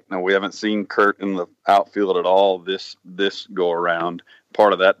right. Now, we haven't seen Kurt in the outfield at all this go around.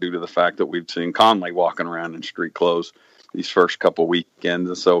 Part of that due to the fact that we've seen Conley walking around in street clothes these first couple weekends,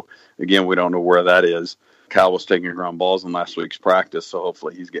 and so again, we don't know where that is. Cal was taking ground balls in last week's practice, so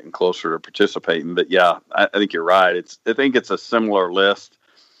hopefully he's getting closer to participating. But I think you're right. I think it's a similar list.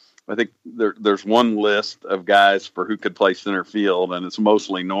 I think there's one list of guys for who could play center field, and it's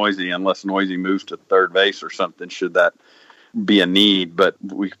mostly Noisy, unless Noisy moves to third base or something, should that be a need. But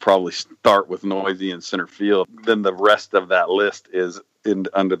we could probably start with Noisy in center field. Then the rest of that list is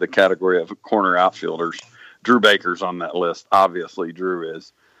under the category of corner outfielders. Drew Baker's on that list. Obviously, Drew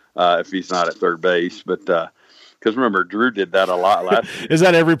is, if he's not at third base. But because remember, Drew did that a lot last year. Is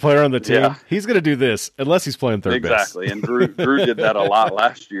that every player on the team? Yeah. He's going to do this unless he's playing third base. Exactly. And Drew did that a lot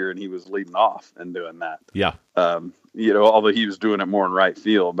last year, and he was leading off and doing that. Yeah. Although he was doing it more in right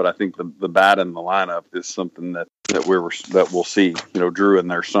field, but I think the bat in the lineup is something that we'll see. Drew in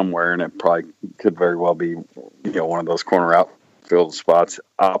there somewhere, and it probably could very well be one of those corner outfield spots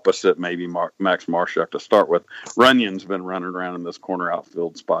opposite maybe Max Marshak to start with. Runyon's been running around in those corner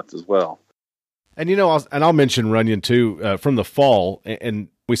outfield spots as well. And I'll mention Runyon too from the fall, and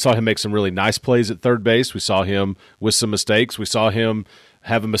we saw him make some really nice plays at third base. We saw him with some mistakes. We saw him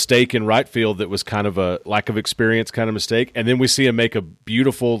have a mistake in right field that was kind of a lack of experience kind of mistake, and then we see him make a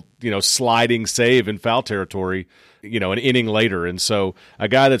beautiful sliding save in foul territory, an inning later. And so a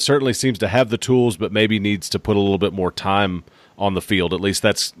guy that certainly seems to have the tools, but maybe needs to put a little bit more time on the field. At least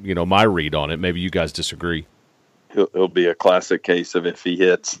that's my read on it. Maybe you guys disagree. He'll be a classic case of if he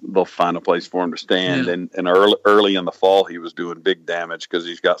hits, they'll find a place for him to stand. Yeah. And early in the fall, he was doing big damage because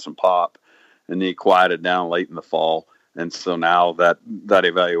he's got some pop, and he quieted down late in the fall. And so now that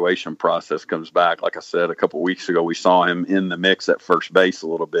evaluation process comes back. Like I said, a couple of weeks ago, we saw him in the mix at first base a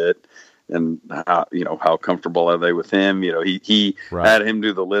little bit. And how comfortable are they with him? He right. Had him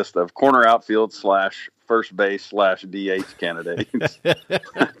do the list of corner outfield / first base / DH candidates.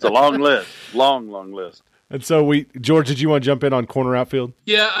 It's a long list, long list. And so George, did you want to jump in on corner outfield?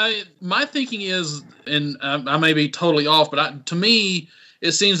 Yeah, my thinking is, and I may be totally off, but to me,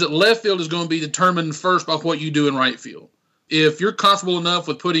 it seems that left field is going to be determined first by what you do in right field. If you're comfortable enough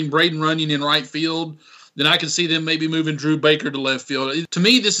with putting Braden Runyon in right field, then I can see them maybe moving Drew Baker to left field. To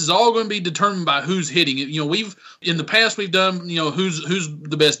me, this is all going to be determined by who's hitting it. In the past we've done, who's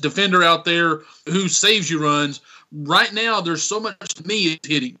the best defender out there, who saves you runs. Right now, there's so much to me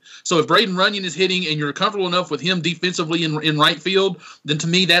hitting. So if Braden Runyon is hitting and you're comfortable enough with him defensively in right field, then to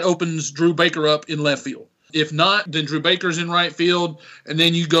me that opens Drew Baker up in left field. If not, then Drew Baker's in right field, and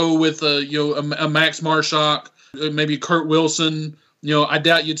then you go with a Max Marshak, maybe Kurt Wilson. I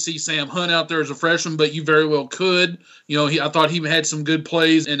doubt you'd see Sam Hunt out there as a freshman, but you very well could. I thought he had some good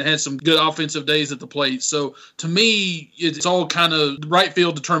plays and had some good offensive days at the plate. So to me, it's all kind of right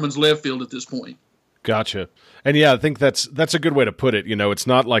field determines left field at this point. Gotcha. And yeah, I think that's a good way to put it. It's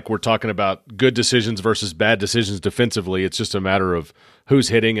not like we're talking about good decisions versus bad decisions defensively. It's just a matter of who's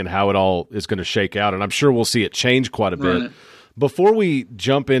hitting and how it all is going to shake out. And I'm sure we'll see it change quite a bit. Right. Before we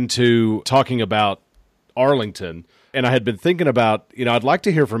jump into talking about Arlington, and I had been thinking about, I'd like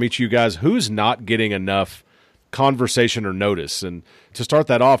to hear from each of you guys who's not getting enough conversation or notice. And to start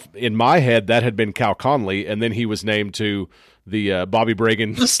that off, in my head, that had been Cal Conley, and then he was named to the Bobby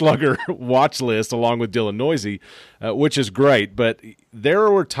Bragan Slugger watch list along with Dylan Noisy, which is great. But there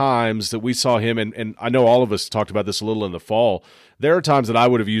were times that we saw him, and I know all of us talked about this a little in the fall, there are times that I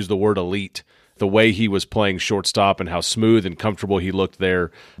would have used the word elite, the way he was playing shortstop and how smooth and comfortable he looked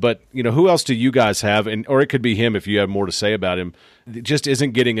there. But, who else do you guys have? Or it could be him if you have more to say about him. It just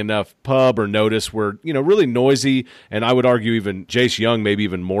isn't getting enough pub or notice where, really Noisy, and I would argue even Jace Young, maybe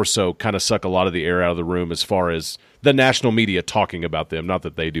even more so, kind of suck a lot of the air out of the room as far as the national media talking about them. Not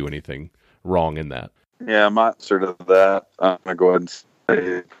that they do anything wrong in that. Yeah, my answer to that, I'm going to go ahead and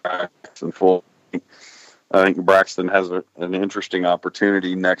say Braxton Fulton. I think Braxton has an interesting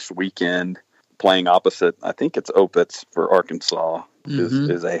opportunity next weekend playing opposite, I think it's Opitz for Arkansas,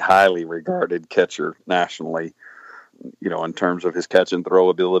 is a highly regarded catcher nationally, in terms of his catch and throw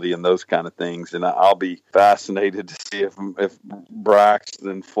ability and those kind of things. And I'll be fascinated to see if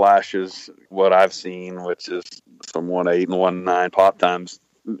Braxton flashes what I've seen, which is some 1.8 and 1.9 pop times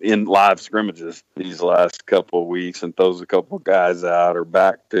in live scrimmages these last couple of weeks, and throws a couple of guys out or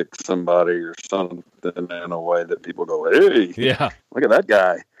back picks somebody or something in a way that people go, hey, yeah, look at that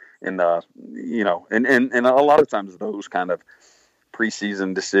guy. And, and a lot of times those kind of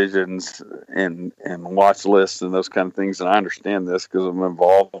preseason decisions and watch lists and those kind of things, and I understand this because I'm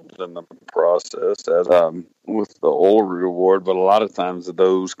involved in the process as with the Ulrich Award, but a lot of times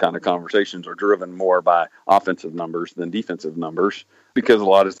those kind of conversations are driven more by offensive numbers than defensive numbers, because a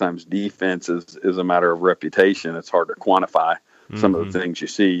lot of times defense is a matter of reputation. It's hard to quantify. Some of the things you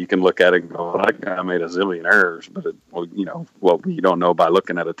see, you can look at it and go, well, that guy made a zillion errors. But, what you don't know by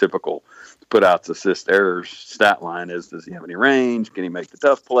looking at a typical put-outs, assist, errors stat line is, does he have any range? Can he make the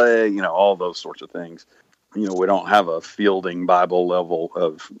tough play? All those sorts of things. We don't have a fielding Bible level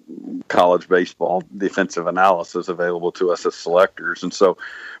of college baseball defensive analysis available to us as selectors. And so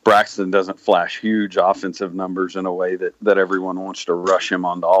Braxton doesn't flash huge offensive numbers in a way that everyone wants to rush him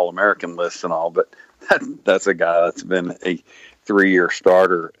on the All-American lists and all. But that's a guy that's been a 3-year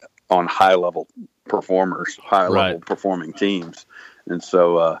starter on high-level performers, high-level performing teams. And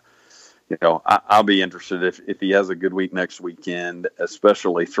so, I'll be interested if he has a good week next weekend,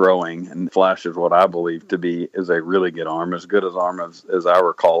 especially throwing, and flashes what I believe to be is a really good arm, as good as I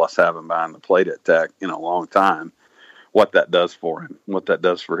recall us having behind the plate at Tech in a long time, what that does for him, what that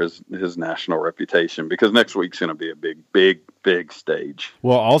does for his national reputation, because next week's going to be a big stage.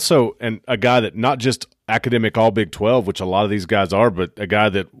 Well, also, and a guy that not just academic all Big 12, which a lot of these guys are, but a guy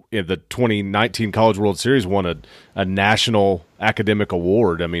that in the 2019 College World Series won a national academic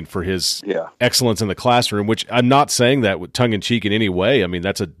award, for his excellence in the classroom, which I'm not saying that with tongue-in-cheek in any way.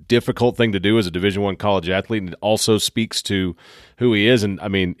 That's a difficult thing to do as a Division I college athlete, and it also speaks to who he is. And,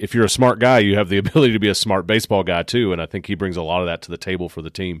 if you're a smart guy, you have the ability to be a smart baseball guy too, and I think he brings a lot of that to the table for the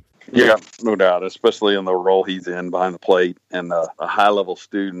team. Yeah, no doubt, especially in the role he's in behind the plate, and a high-level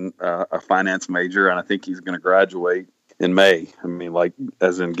student, a finance major, and I think he's going to graduate in May.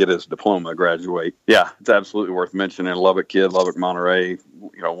 As in get his diploma, graduate. Yeah, it's absolutely worth mentioning. Lubbock kid, Lubbock, Monterey,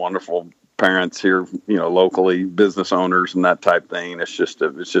 wonderful parents here, locally, business owners and that type thing. It's just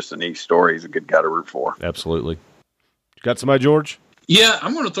a neat story. He's a good guy to root for. Absolutely. You got somebody, George? Yeah,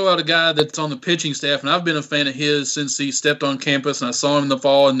 I'm going to throw out a guy that's on the pitching staff, and I've been a fan of his since he stepped on campus, and I saw him in the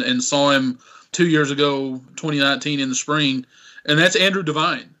fall and saw him 2 years ago, 2019 in the spring, and that's Andrew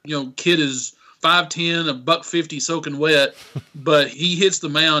Devine. Kid is 5'10", $150 soaking wet, but he hits the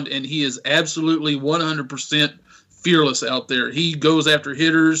mound, and he is absolutely 100% fearless out there. He goes after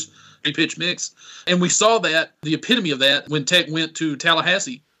hitters, a pitch mix, and we saw that, the epitome of that, when Tech went to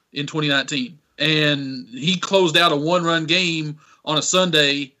Tallahassee in 2019, and he closed out a one-run game on a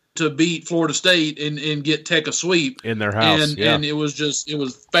Sunday to beat Florida State and get Tech a sweep in their house. And it was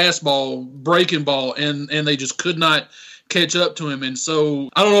fastball, breaking ball, and they just could not catch up to him. And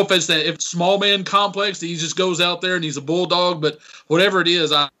so I don't know if it's that if small man complex, he just goes out there and he's a bulldog, but whatever it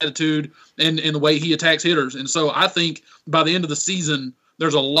is, attitude and the way he attacks hitters. And so I think by the end of the season,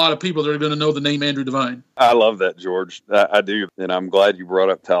 there's a lot of people that are going to know the name Andrew Devine. I love that, George. I do. And I'm glad you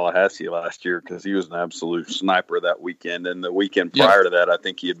brought up Tallahassee last year because he was an absolute sniper that weekend. And the weekend prior to that, I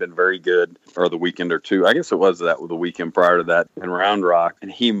think he had been very good, or the weekend or two. I guess it was the weekend prior to that in Round Rock.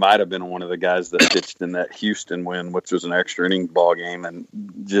 And he might have been one of the guys that pitched in that Houston win, which was an extra inning ball game, and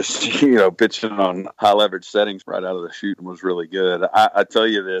just, pitching on high leverage settings right out of the chute was really good. I tell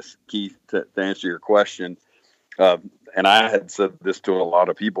you this, Keith, to answer your question, and I had said this to a lot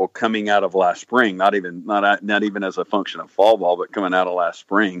of people coming out of last spring, not even as a function of fall ball, but coming out of last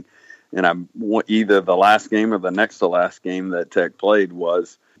spring. And I'm either the last game or the next to last game that Tech played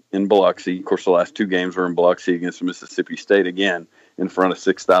was in Biloxi. Of course, the last two games were in Biloxi against Mississippi State, again, in front of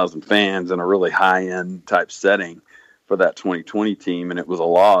 6,000 fans in a really high-end type setting for that 2020 team, and it was a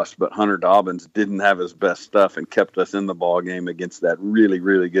loss. But Hunter Dobbins didn't have his best stuff and kept us in the ball game against that really,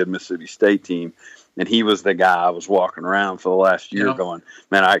 really good Mississippi State team. And he was the guy I was walking around for the last year going,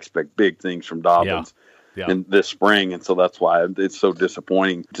 man, I expect big things from Dobbins in this spring. And so that's why it's so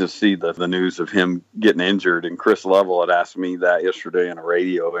disappointing to see the news of him getting injured. And Chris Lovell had asked me that yesterday in a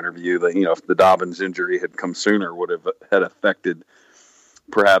radio interview that, if the Dobbins injury had come sooner, would have had affected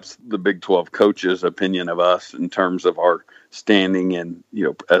perhaps the Big 12 coaches' opinion of us in terms of our standing and,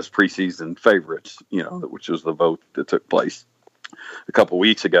 as preseason favorites, which was the vote that took place a couple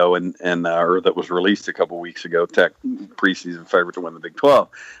weeks ago or that was released a couple weeks ago, Tech preseason favorite to win the Big 12.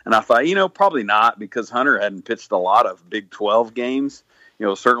 And I thought, probably not, because Hunter hadn't pitched a lot of Big 12 games,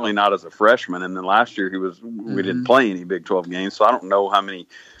 certainly not as a freshman. And then last year we didn't play any Big 12 games. So I don't know how many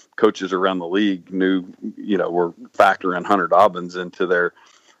coaches around the league knew, were factoring Hunter Dobbins into their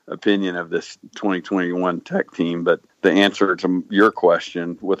opinion of this 2021 Tech team. But the answer to your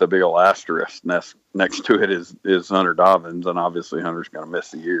question with a big old asterisk next to it is Hunter Dobbins, and obviously Hunter's going to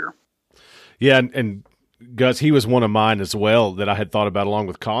miss a year. Yeah, and Gus, he was one of mine as well that I had thought about along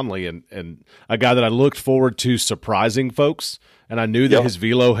with Conley, and a guy that I looked forward to surprising folks. And I knew that his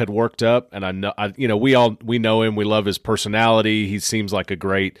velo had worked up, and I know, we know him. We love his personality. He seems like a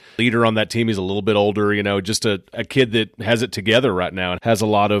great leader on that team. He's a little bit older, just a kid that has it together right now and has a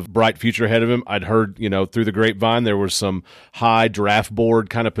lot of bright future ahead of him. I'd heard, through the grapevine, there was some high draft board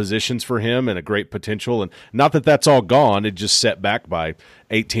kind of positions for him and a great potential. And not that that's all gone. It just set back by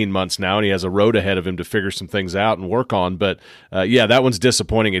 18 months now, and he has a road ahead of him to figure some things out and work on. But, that one's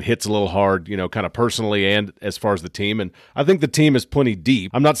disappointing. It hits a little hard, kind of personally and as far as the team. And I think the team is plenty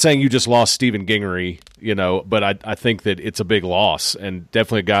deep. I'm not saying you just lost Stephen Gingery, but I think that it's a big loss, and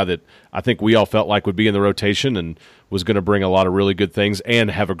definitely a guy that I think we all felt like would be in the rotation and was going to bring a lot of really good things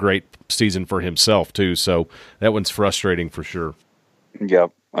and have a great season for himself too. So that one's frustrating for sure. Yeah.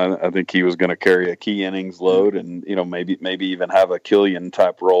 I think he was going to carry a key innings load and, maybe even have a Killian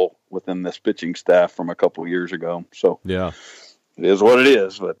type role within this pitching staff from a couple of years ago. So yeah, it is what it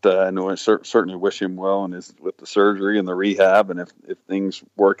is, but I know I certainly wish him well with the surgery and the rehab. And if things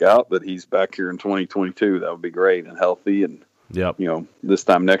work out that he's back here in 2022, that would be great and healthy. And, this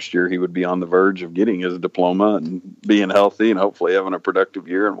time next year, he would be on the verge of getting his diploma and being healthy and hopefully having a productive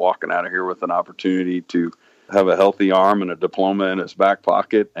year and walking out of here with an opportunity to have a healthy arm and a diploma in his back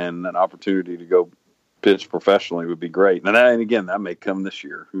pocket and an opportunity to go pitch professionally would be great. And again, that may come this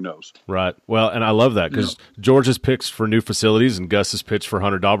year. Who knows? Right. Well, and I love that because George's picks for new facilities and Gus's pitch for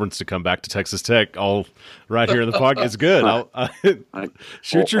Hunter Dobbins to come back to Texas Tech all right here in the podcast. It's good.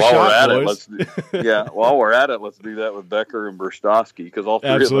 Shoot your shot, boys. While we're at it, let's do that with Becker and Berstowski because all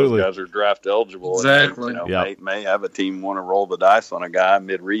three of those guys are draft eligible. Exactly. And, may have a team want to roll the dice on a guy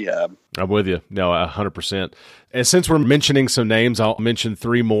mid-rehab. I'm with you. No, 100%. And since we're mentioning some names, I'll mention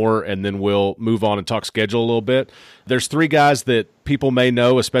three more, and then we'll move on and talk schedule a little bit. There's three guys that people may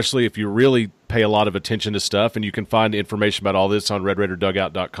know, especially if you really pay a lot of attention to stuff, and you can find information about all this on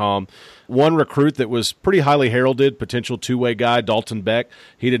RedRaiderDugout.com. One recruit that was pretty highly heralded, potential two-way guy, Dalton Beck.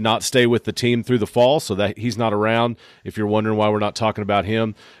 He did not stay with the team through the fall, so that he's not around, if you're wondering why we're not talking about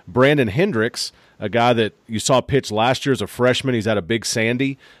him. Brandon Hendricks, a guy that you saw pitch last year as a freshman. He's at a Big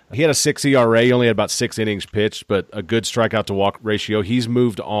Sandy. He had a 6 ERA. He only had about 6 innings pitched, but a good strikeout-to-walk ratio. He's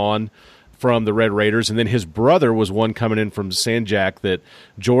moved on from the Red Raiders. And then his brother was one coming in from San Jac that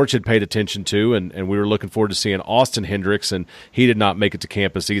George had paid attention to, and we were looking forward to seeing Austin Hendricks, and he did not make it to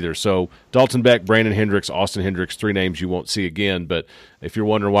campus either. So Dalton Beck, Brandon Hendricks, Austin Hendricks, three names you won't see again. But if you're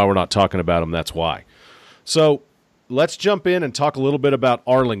wondering why we're not talking about them, that's why. So let's jump in and talk a little bit about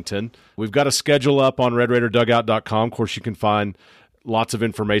Arlington. We've got a schedule up on RedRaiderDugout.com. Of course, you can find lots of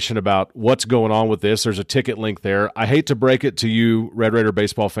information about what's going on with this. There's a ticket link there. I hate to break it to you Red Raider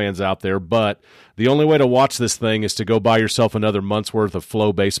baseball fans out there, but the only way to watch this thing is to go buy yourself another month's worth of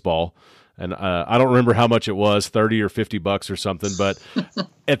Flow Baseball. And I don't remember how much it was, 30 or $50 or something. But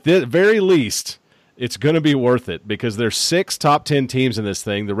at the very least, it's going to be worth it because there's 6 top 10 teams in this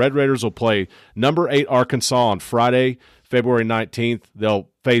thing. The Red Raiders will play number 8 Arkansas on Friday, February 19th. They'll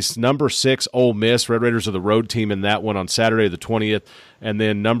face number 6 Ole Miss. Red Raiders are the road team in that one on Saturday the 20th. And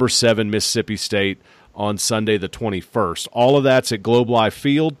then number 7 Mississippi State on Sunday the 21st. All of that's at Globe Life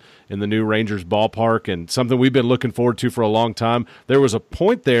Field in the new Rangers ballpark, and something we've been looking forward to for a long time. There was a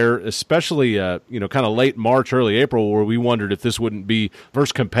point there, especially kind of late March, early April, where we wondered if this wouldn't be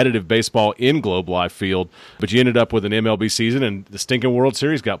first competitive baseball in Globe Life Field, but you ended up with an MLB season, and the stinking World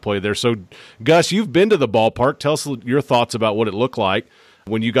Series got played there. So, Gus, you've been to the ballpark. Tell us your thoughts about what it looked like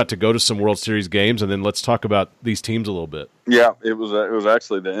when you got to go to some World Series games, and then let's talk about these teams a little bit. Yeah, it was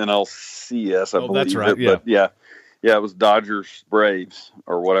actually the NLCS, I believe. That's right. But yeah, it was Dodgers Braves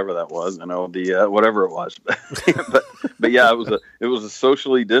or whatever that was. Whatever it was. but yeah, it was a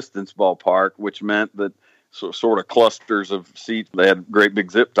socially distanced ballpark, which meant that sort of clusters of seats. They had great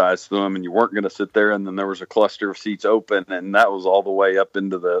big zip ties to them, and you weren't going to sit there. And then there was a cluster of seats open, and that was all the way up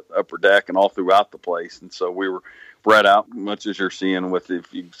into the upper deck and all throughout the place. And so we were spread out, much as you're seeing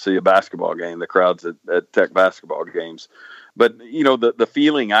if you see a basketball game, the crowds at Tech basketball games. But, the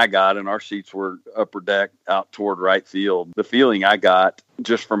feeling I got, and our seats were upper deck out toward right field, the feeling I got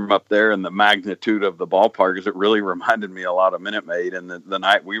just from up there and the magnitude of the ballpark is it really reminded me a lot of Minute Maid. And the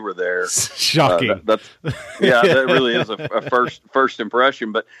night we were there, shocking. That really is a first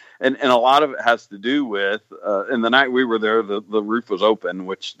impression. But and a lot of it has to do with, and the night we were there, the roof was open,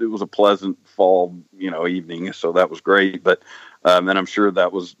 which it was a pleasant fall, evening. So that was great. But and I'm sure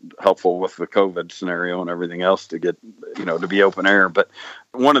that was helpful with the COVID scenario and everything else to get, to be open air. But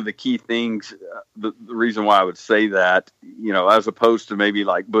one of the key things, the reason why I would say that, as opposed to maybe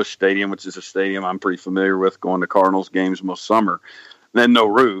like Busch Stadium, which is a stadium I'm pretty familiar with, going to Cardinals games most summer, then no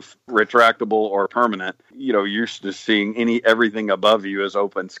roof, retractable or permanent, you're used to seeing everything above you as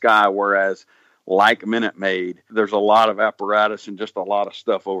open sky, whereas like Minute Maid, there's a lot of apparatus and just a lot of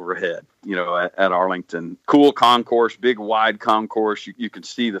stuff overhead, at Arlington. Cool concourse, big wide concourse. You can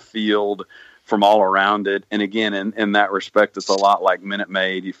see the field from all around it. And again, in that respect, it's a lot like Minute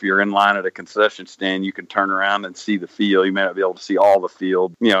Maid. If you're in line at a concession stand, you can turn around and see the field. You may not be able to see all the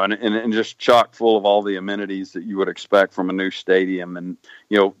field, and just chock full of all the amenities that you would expect from a new stadium. And,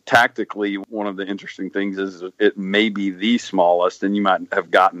 tactically, one of the interesting things is it may be the smallest, and you might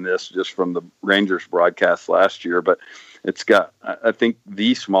have gotten this just from the Rangers broadcast last year, but it's got, I think,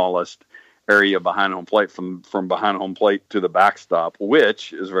 the smallest area behind home plate from behind home plate to the backstop,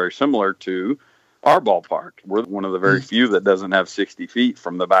 which is very similar to our ballpark. We're one of the very few that doesn't have 60 feet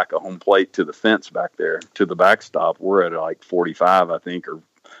from the back of home plate to the fence back there to the backstop. We're at like 45, I think, or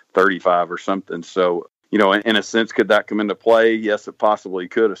 35 or something. So, in a sense, could that come into play? Yes, it possibly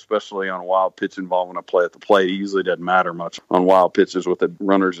could, especially on a wild pitch involving a play at the plate. It usually doesn't matter much on wild pitches with the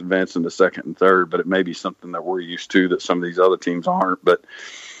runners advancing to second and third, but it may be something that we're used to that some of these other teams aren't. But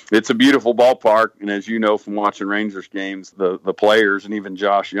it's a beautiful ballpark, and as you know from watching Rangers games, the players, and even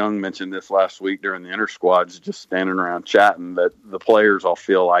Josh Young mentioned this last week during the inter-squads, just standing around chatting, that the players all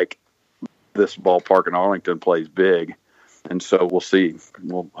feel like this ballpark in Arlington plays big. And so we'll see.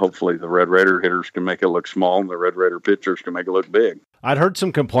 Well, hopefully the Red Raider hitters can make it look small, and the Red Raider pitchers can make it look big. I'd heard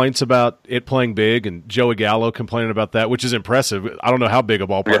some complaints about it playing big, and Joey Gallo complaining about that, which is impressive. I don't know how big a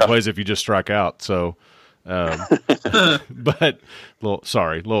ballpark plays if you just strike out, so... but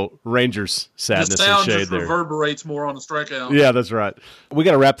little Rangers sadness the sound and shade just there. Reverberates more on the strikeout. Yeah, that's right. We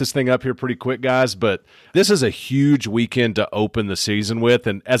got to wrap this thing up here pretty quick, guys, but this is a huge weekend to open the season with,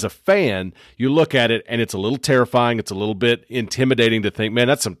 and as a fan, you look at it and it's a little terrifying. It's a little bit intimidating to think, man,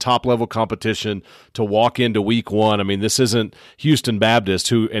 that's some top-level competition to walk into week one. I mean, this isn't Houston Baptist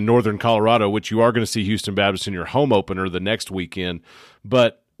who in Northern Colorado, which you are going to see Houston Baptist in your home opener the next weekend,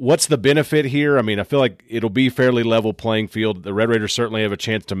 but what's the benefit here? I mean, I feel like it'll be fairly level playing field. The Red Raiders certainly have a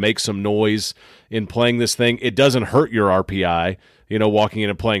chance to make some noise in playing this thing. It doesn't hurt your RPI, walking in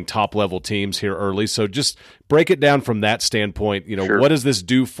and playing top-level teams here early. So just break it down from that standpoint. Sure. What does this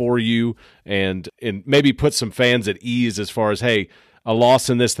do for you? And maybe put some fans at ease as far as, hey, a loss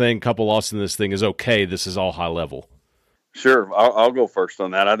in this thing, couple losses in this thing is okay. This is all high level. Sure. I'll go first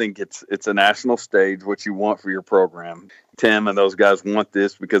on that. I think it's a national stage, what you want for your program. Tim and those guys want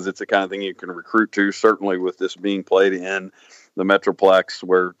this because it's the kind of thing you can recruit to, certainly with this being played in the Metroplex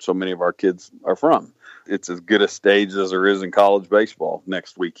where so many of our kids are from. It's as good a stage as there is in college baseball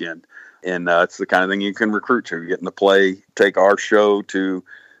next weekend. And it's the kind of thing you can recruit to, getting to play, take our show to,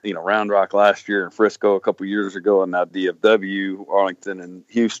 Round Rock last year and Frisco a couple years ago, and now DFW, Arlington and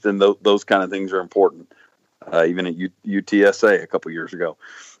Houston. Those kind of things are important. even at UTSA a couple years ago.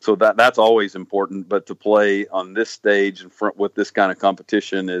 So that's always important. But to play on this stage in front with this kind of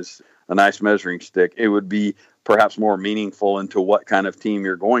competition is a nice measuring stick. It would be perhaps more meaningful into what kind of team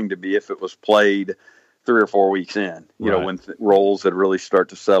you're going to be if it was played 3 or 4 weeks in, you know, when roles had really start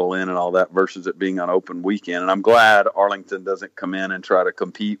to settle in and all that, versus it being on open weekend. And I'm glad Arlington doesn't come in and try to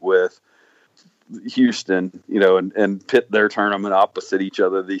compete with Houston, you know, and pit their tournament opposite each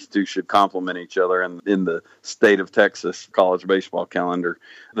other. These two should complement each other in the state of Texas college baseball calendar.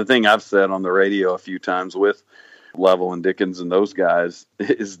 The thing I've said on the radio a few times with Level and Dickens and those guys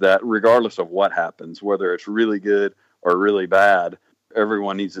is that regardless of what happens, whether it's really good or really bad,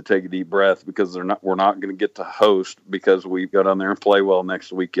 everyone needs to take a deep breath, because we're not going to get to host because we go down there and play well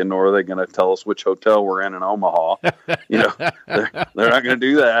next weekend, nor are they going to tell us which hotel we're in Omaha. You know, they're not going to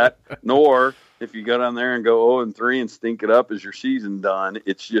do that. Nor if you go down there and go 0-3 and stink it up, is your season done?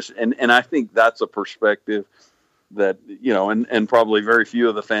 It's just, and I think that's a perspective that, you know, and probably very few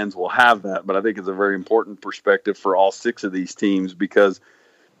of the fans will have that, but I think it's a very important perspective for all 6 of these teams, because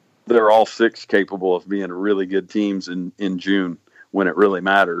they're all 6 capable of being really good teams in June, when it really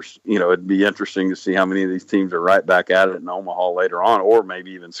matters. You know, it'd be interesting to see how many of these teams are right back at it in Omaha later on, or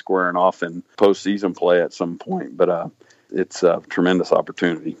maybe even squaring off in postseason play at some point. But it's a tremendous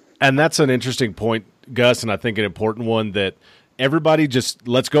opportunity. And that's an interesting point, Gus, and I think an important one, that everybody just,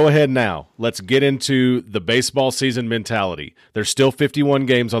 let's go ahead now. Let's get into the baseball season mentality. There's still 51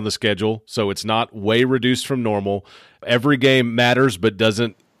 games on the schedule, so it's not way reduced from normal. Every game matters, but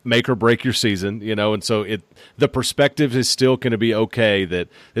doesn't make or break your season, you know, and so the perspective is still going to be okay, that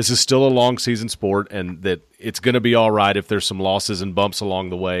this is still a long season sport, and that it's going to be all right if there's some losses and bumps along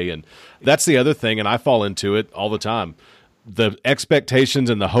the way. And that's the other thing, and I fall into it all the time. The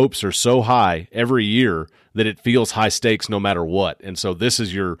expectations and the hopes are so high every year that it feels high stakes no matter what. And so this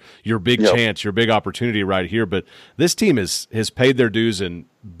is your big chance, your big opportunity right here. But this team has paid their dues and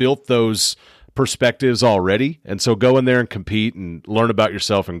built those perspectives already, and so go in there and compete and learn about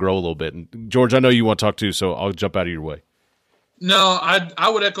yourself and grow a little bit. And George, I know you want to talk too, so I'll jump out of your way. No, I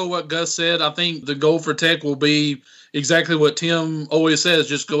would echo what Gus said. I think the goal for Tech will be exactly what Tim always says: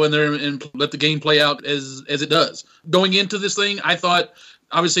 just go in there and let the game play out as it does. Going into this thing, I thought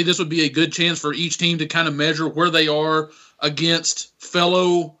obviously this would be a good chance for each team to kind of measure where they are against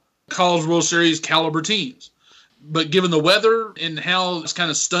fellow College World Series caliber teams. But given the weather and how it's kind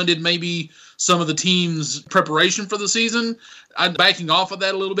of stunted maybe some of the teams' preparation for the season, I'm backing off of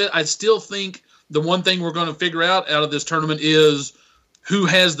that a little bit. I still think the one thing we're going to figure out of this tournament is who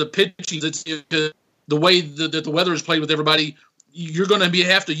has the pitching. It's the way that the weather is played with everybody. You're going to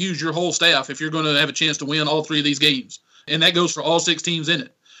have to use your whole staff if you're going to have a chance to win all 3 of these games. And that goes for all 6 teams in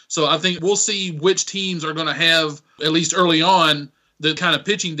it. So I think we'll see which teams are going to have, at least early on, the kind of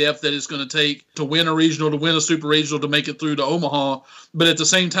pitching depth that it's going to take to win a regional, to win a super regional, to make it through to Omaha. But at the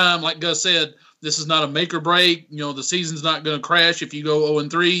same time, like Gus said, this is not a make or break. You know, the season's not going to crash if you go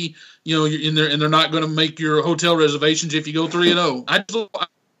 0-3. You know, you're in there, and they're not going to make your hotel reservations if you go 3-0. I just look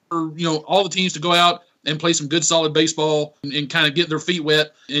for, you know, all the teams to go out and play some good, solid baseball and kind of get their feet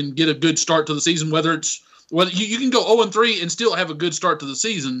wet and get a good start to the season. Whether you can go 0-3 and still have a good start to the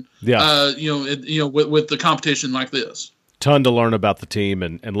season. Yeah. With the competition like this. Ton to learn about the team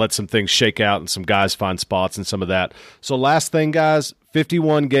and let some things shake out and some guys find spots and some of that. So last thing, guys,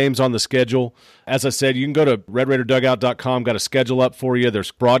 51 games on the schedule. As I said, you can go to RedRaiderDugout.com, got a schedule up for you. There's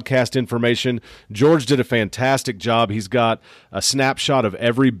broadcast information. George did a fantastic job. He's got a snapshot of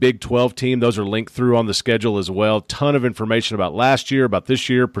every Big 12 team. Those are linked through on the schedule as well. Ton of information about last year, about this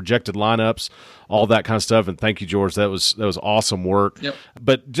year, projected lineups, all that kind of stuff. And thank you, George. That was awesome work. Yep.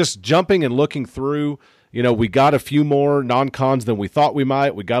 But just jumping and looking through, you know, we got a few more non-cons than we thought we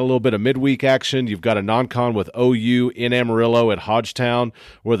might. We got a little bit of midweek action. You've got a non-con with OU in Amarillo at Hodgetown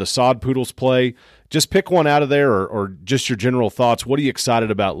where the Sod Poodles play. Just pick one out of there or just your general thoughts. What are you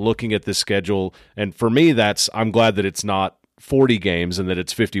excited about looking at this schedule? And for me, I'm glad that it's not 40 games and that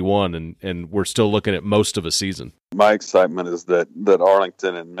it's 51 and we're still looking at most of a season. My excitement is that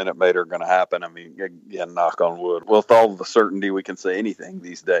Arlington and Minute Maid are going to happen. I mean, again, knock on wood. With all the certainty we can say anything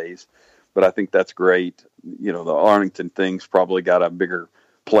these days. But I think that's great. You know, the Arlington thing's probably got a bigger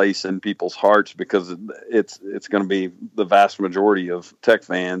place in people's hearts because it's going to be the vast majority of Tech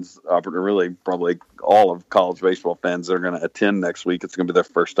fans, really probably all of college baseball fans that are going to attend next week. It's going to be their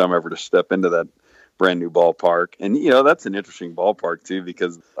first time ever to step into that brand new ballpark. And, you know, that's an interesting ballpark too,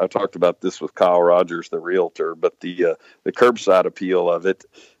 because I talked about this with Kyle Rogers, the realtor, but the curbside appeal of it,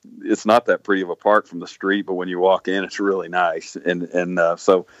 it's not that pretty of a park from the street, but when you walk in, it's really nice. And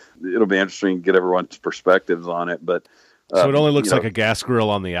so it'll be interesting to get everyone's perspectives on it. But So it only looks like a gas grill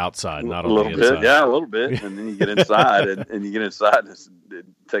on the outside, not on the inside. A little bit, yeah, a little bit. And then you get inside, and you get inside, and it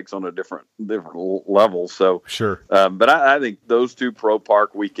takes on a different level. So sure. But I think those two Pro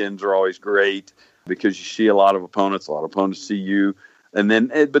Park weekends are always great because you see a lot of opponents. A lot of opponents see you,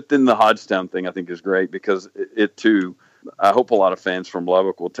 but then the Hodgetown thing I think is great because it too. I hope a lot of fans from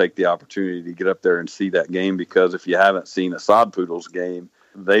Lubbock will take the opportunity to get up there and see that game because if you haven't seen a Sod Poodles game,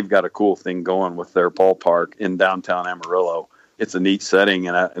 they've got a cool thing going with their ballpark in downtown Amarillo. It's a neat setting,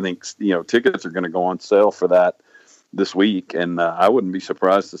 and I think tickets are going to go on sale for that this week, and I wouldn't be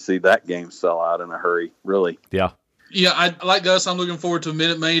surprised to see that game sell out in a hurry, really. Yeah. Yeah, I like Gus. I'm looking forward to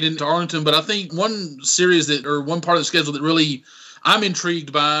Minute Maid in Arlington, but I think one part of the schedule that really I'm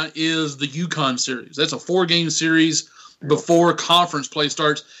intrigued by is the UConn series. That's a 4-game series before conference play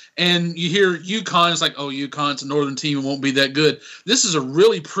starts. And you hear UConn, it's like, oh, UConn's a northern team and won't be that good. This is a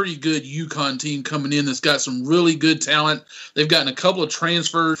really pretty good UConn team coming in that's got some really good talent. They've gotten a couple of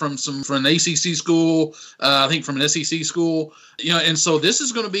transfers from an ACC school, I think from an SEC school. And so this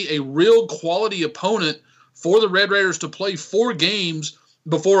is going to be a real quality opponent for the Red Raiders to play 4 games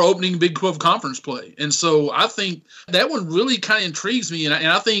before opening Big 12 conference play. And so I think that one really kind of intrigues me. And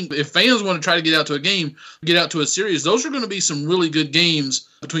I think if fans want to try to get out to a game, get out to a series, those are going to be some really good games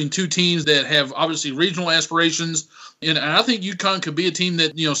between two teams that have obviously regional aspirations. And I think UConn could be a team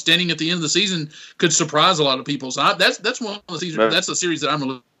that, standing at the end of the season could surprise a lot of people. So that's one of the seasons. That's a series that I'm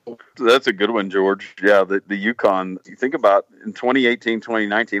really. That's a good one, George. Yeah, the UConn, you think about in 2018,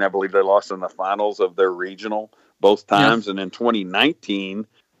 2019, I believe they lost in the finals of their regional both times. Yeah. And in 2019,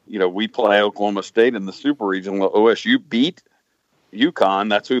 we play Oklahoma State in the super regional. OSU beat UConn.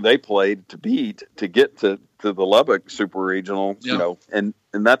 That's who they played to beat to get to the Lubbock super regional, and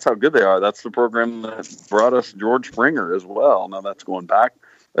that's how good they are. That's the program that brought us George Springer as well. Now that's going back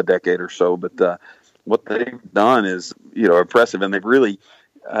a decade or so, but what they've done is, impressive. And they've really,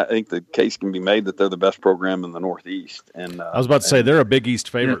 I think the case can be made that they're the best program in the Northeast. And I was about to say they're a Big East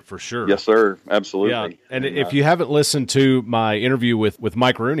favorite for sure. Yes, sir. Absolutely. Yeah. And if you haven't listened to my interview with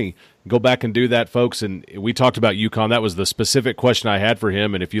Mike Rooney, go back and do that, folks. And we talked about UConn. That was the specific question I had for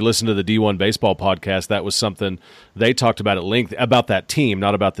him. And if you listen to the D1 Baseball podcast, that was something they talked about at length about that team,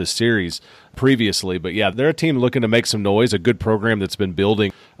 not about this series previously. But yeah, they're a team looking to make some noise, a good program that's been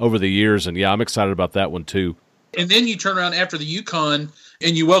building over the years. And yeah, I'm excited about that one too. And then you turn around after the UConn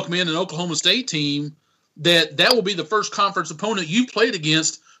and you welcome in an Oklahoma State team that will be the first conference opponent you've played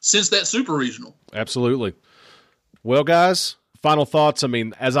against since that super regional. Absolutely. Well, guys, final thoughts. I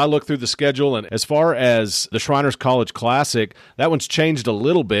mean, as I look through the schedule, and as far as the Shriners College Classic, that one's changed a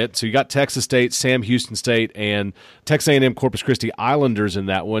little bit. So you got Texas State, Sam Houston State, and Texas A&M Corpus Christi Islanders in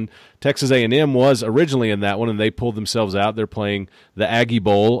that one. Texas A&M was originally in that one, and they pulled themselves out. They're playing the Aggie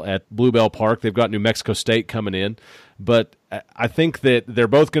Bowl at Bluebell Park. They've got New Mexico State coming in. But I think that they're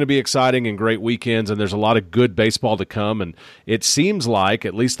both going to be exciting and great weekends, and there's a lot of good baseball to come. And it seems like,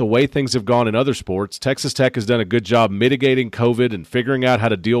 at least the way things have gone in other sports, Texas Tech has done a good job mitigating COVID and figuring out how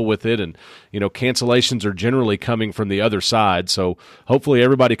to deal with it. And, cancellations are generally coming from the other side. So hopefully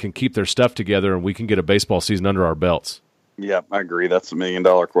everybody can keep their stuff together and we can get a baseball season under our belts. Yeah, I agree. That's $1 million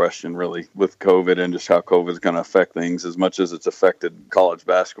question, really, with COVID and just how COVID is going to affect things. As much as it's affected college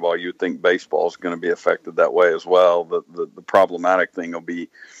basketball, you'd think baseball is going to be affected that way as well. The problematic thing will be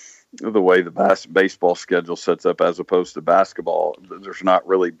the way the baseball schedule sets up as opposed to basketball. There's not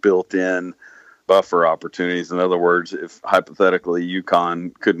really built-in buffer opportunities. In other words, if hypothetically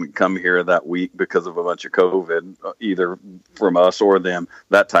UConn couldn't come here that week because of a bunch of COVID, either from us or them,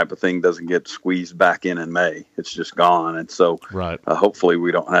 that type of thing doesn't get squeezed back in May. It's just gone. And so hopefully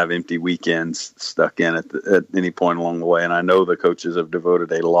we don't have empty weekends stuck in at any point along the way. And I know the coaches have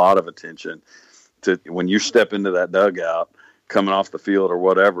devoted a lot of attention to when you step into that dugout, coming off the field or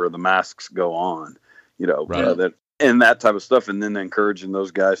whatever, the masks go on, and that type of stuff, and then encouraging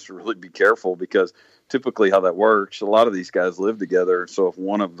those guys to really be careful because typically how that works, a lot of these guys live together. So if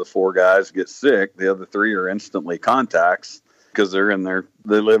one of the 4 guys gets sick, the other 3 are instantly contacts because they're in there.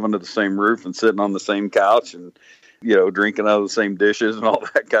 They live under the same roof and sitting on the same couch and, drinking out of the same dishes and all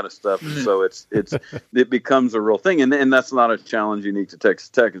that kind of stuff. And so it becomes a real thing. And that's not a challenge unique to Texas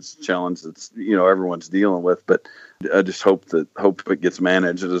Tech. It's a challenge that's, everyone's dealing with. But I just hope it gets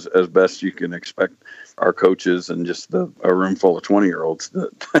managed as best you can expect our coaches and just a room full of 20-year-olds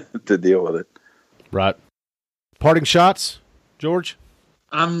to deal with it. Right. Parting shots, George?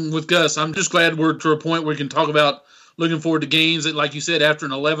 I'm with Gus. I'm just glad we're to a point where we can talk about looking forward to games that, like you said, after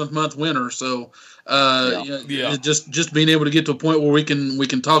an 11th month winter. So just being able to get to a point where we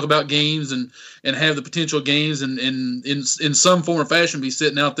can talk about games and have the potential games and in some form or fashion be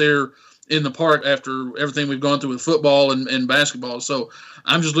sitting out there in the park after everything we've gone through with football and basketball. So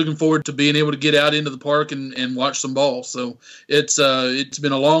I'm just looking forward to being able to get out into the park and watch some ball. So it's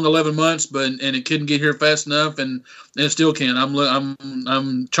been a long 11 months, and it couldn't get here fast enough, and it still can. I'm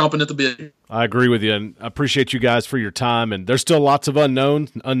chomping at the bit. I agree with you, and I appreciate you guys for your time. And there's still lots of unknown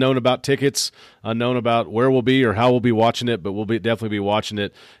about tickets, unknown about where we'll be or how we'll be watching it, but we'll definitely be watching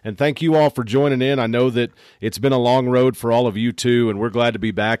it. And thank you all for joining in. I know that it's been a long road for all of you too, and we're glad to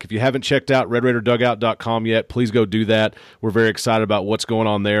be back. If you haven't checked out RedRaiderDugout.com yet, please go do that. We're very excited about what's going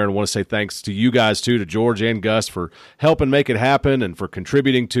on there, and want to say thanks to you guys too, to George and Gus, for helping make it happen and for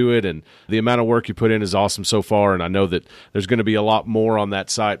contributing to it. And the amount of work you put in is awesome so far, and I know that there's going to be a lot more on that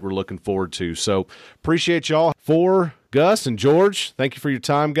site we're looking forward to. So appreciate y'all. For Gus and George, thank you for your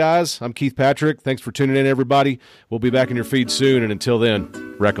time, guys. I'm Keith Patrick. Thanks for tuning in, everybody. We'll be back in your feed soon, and until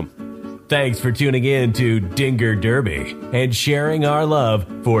then, wreck 'em. Thanks for tuning in to Dinger Derby and sharing our love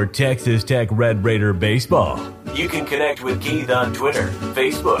for Texas Tech Red Raider baseball. You can connect with Keith on Twitter,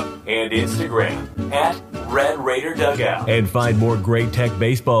 Facebook, and Instagram at Red Raider Dugout, and find more great Tech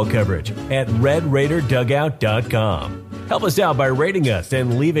baseball coverage at RedRaiderDugout.com. Help us out by rating us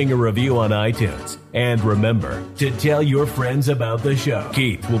and leaving a review on iTunes. And remember to tell your friends about the show.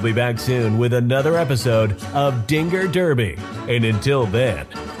 Keith will be back soon with another episode of Dinger Derby. And until then,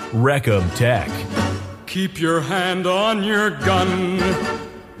 wreck 'em Tech. Keep your hand on your gun.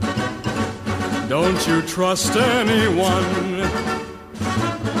 Don't you trust anyone.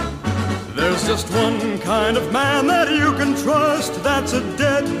 There's just one kind of man that you can trust. That's a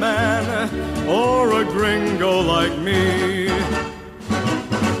dead man or a gringo like me.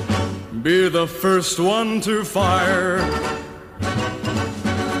 Be the first one to fire.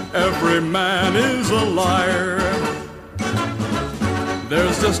 Every man is a liar.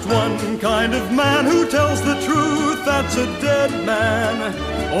 There's just one kind of man who tells the truth. That's a dead man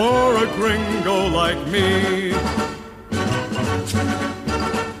or a gringo like me.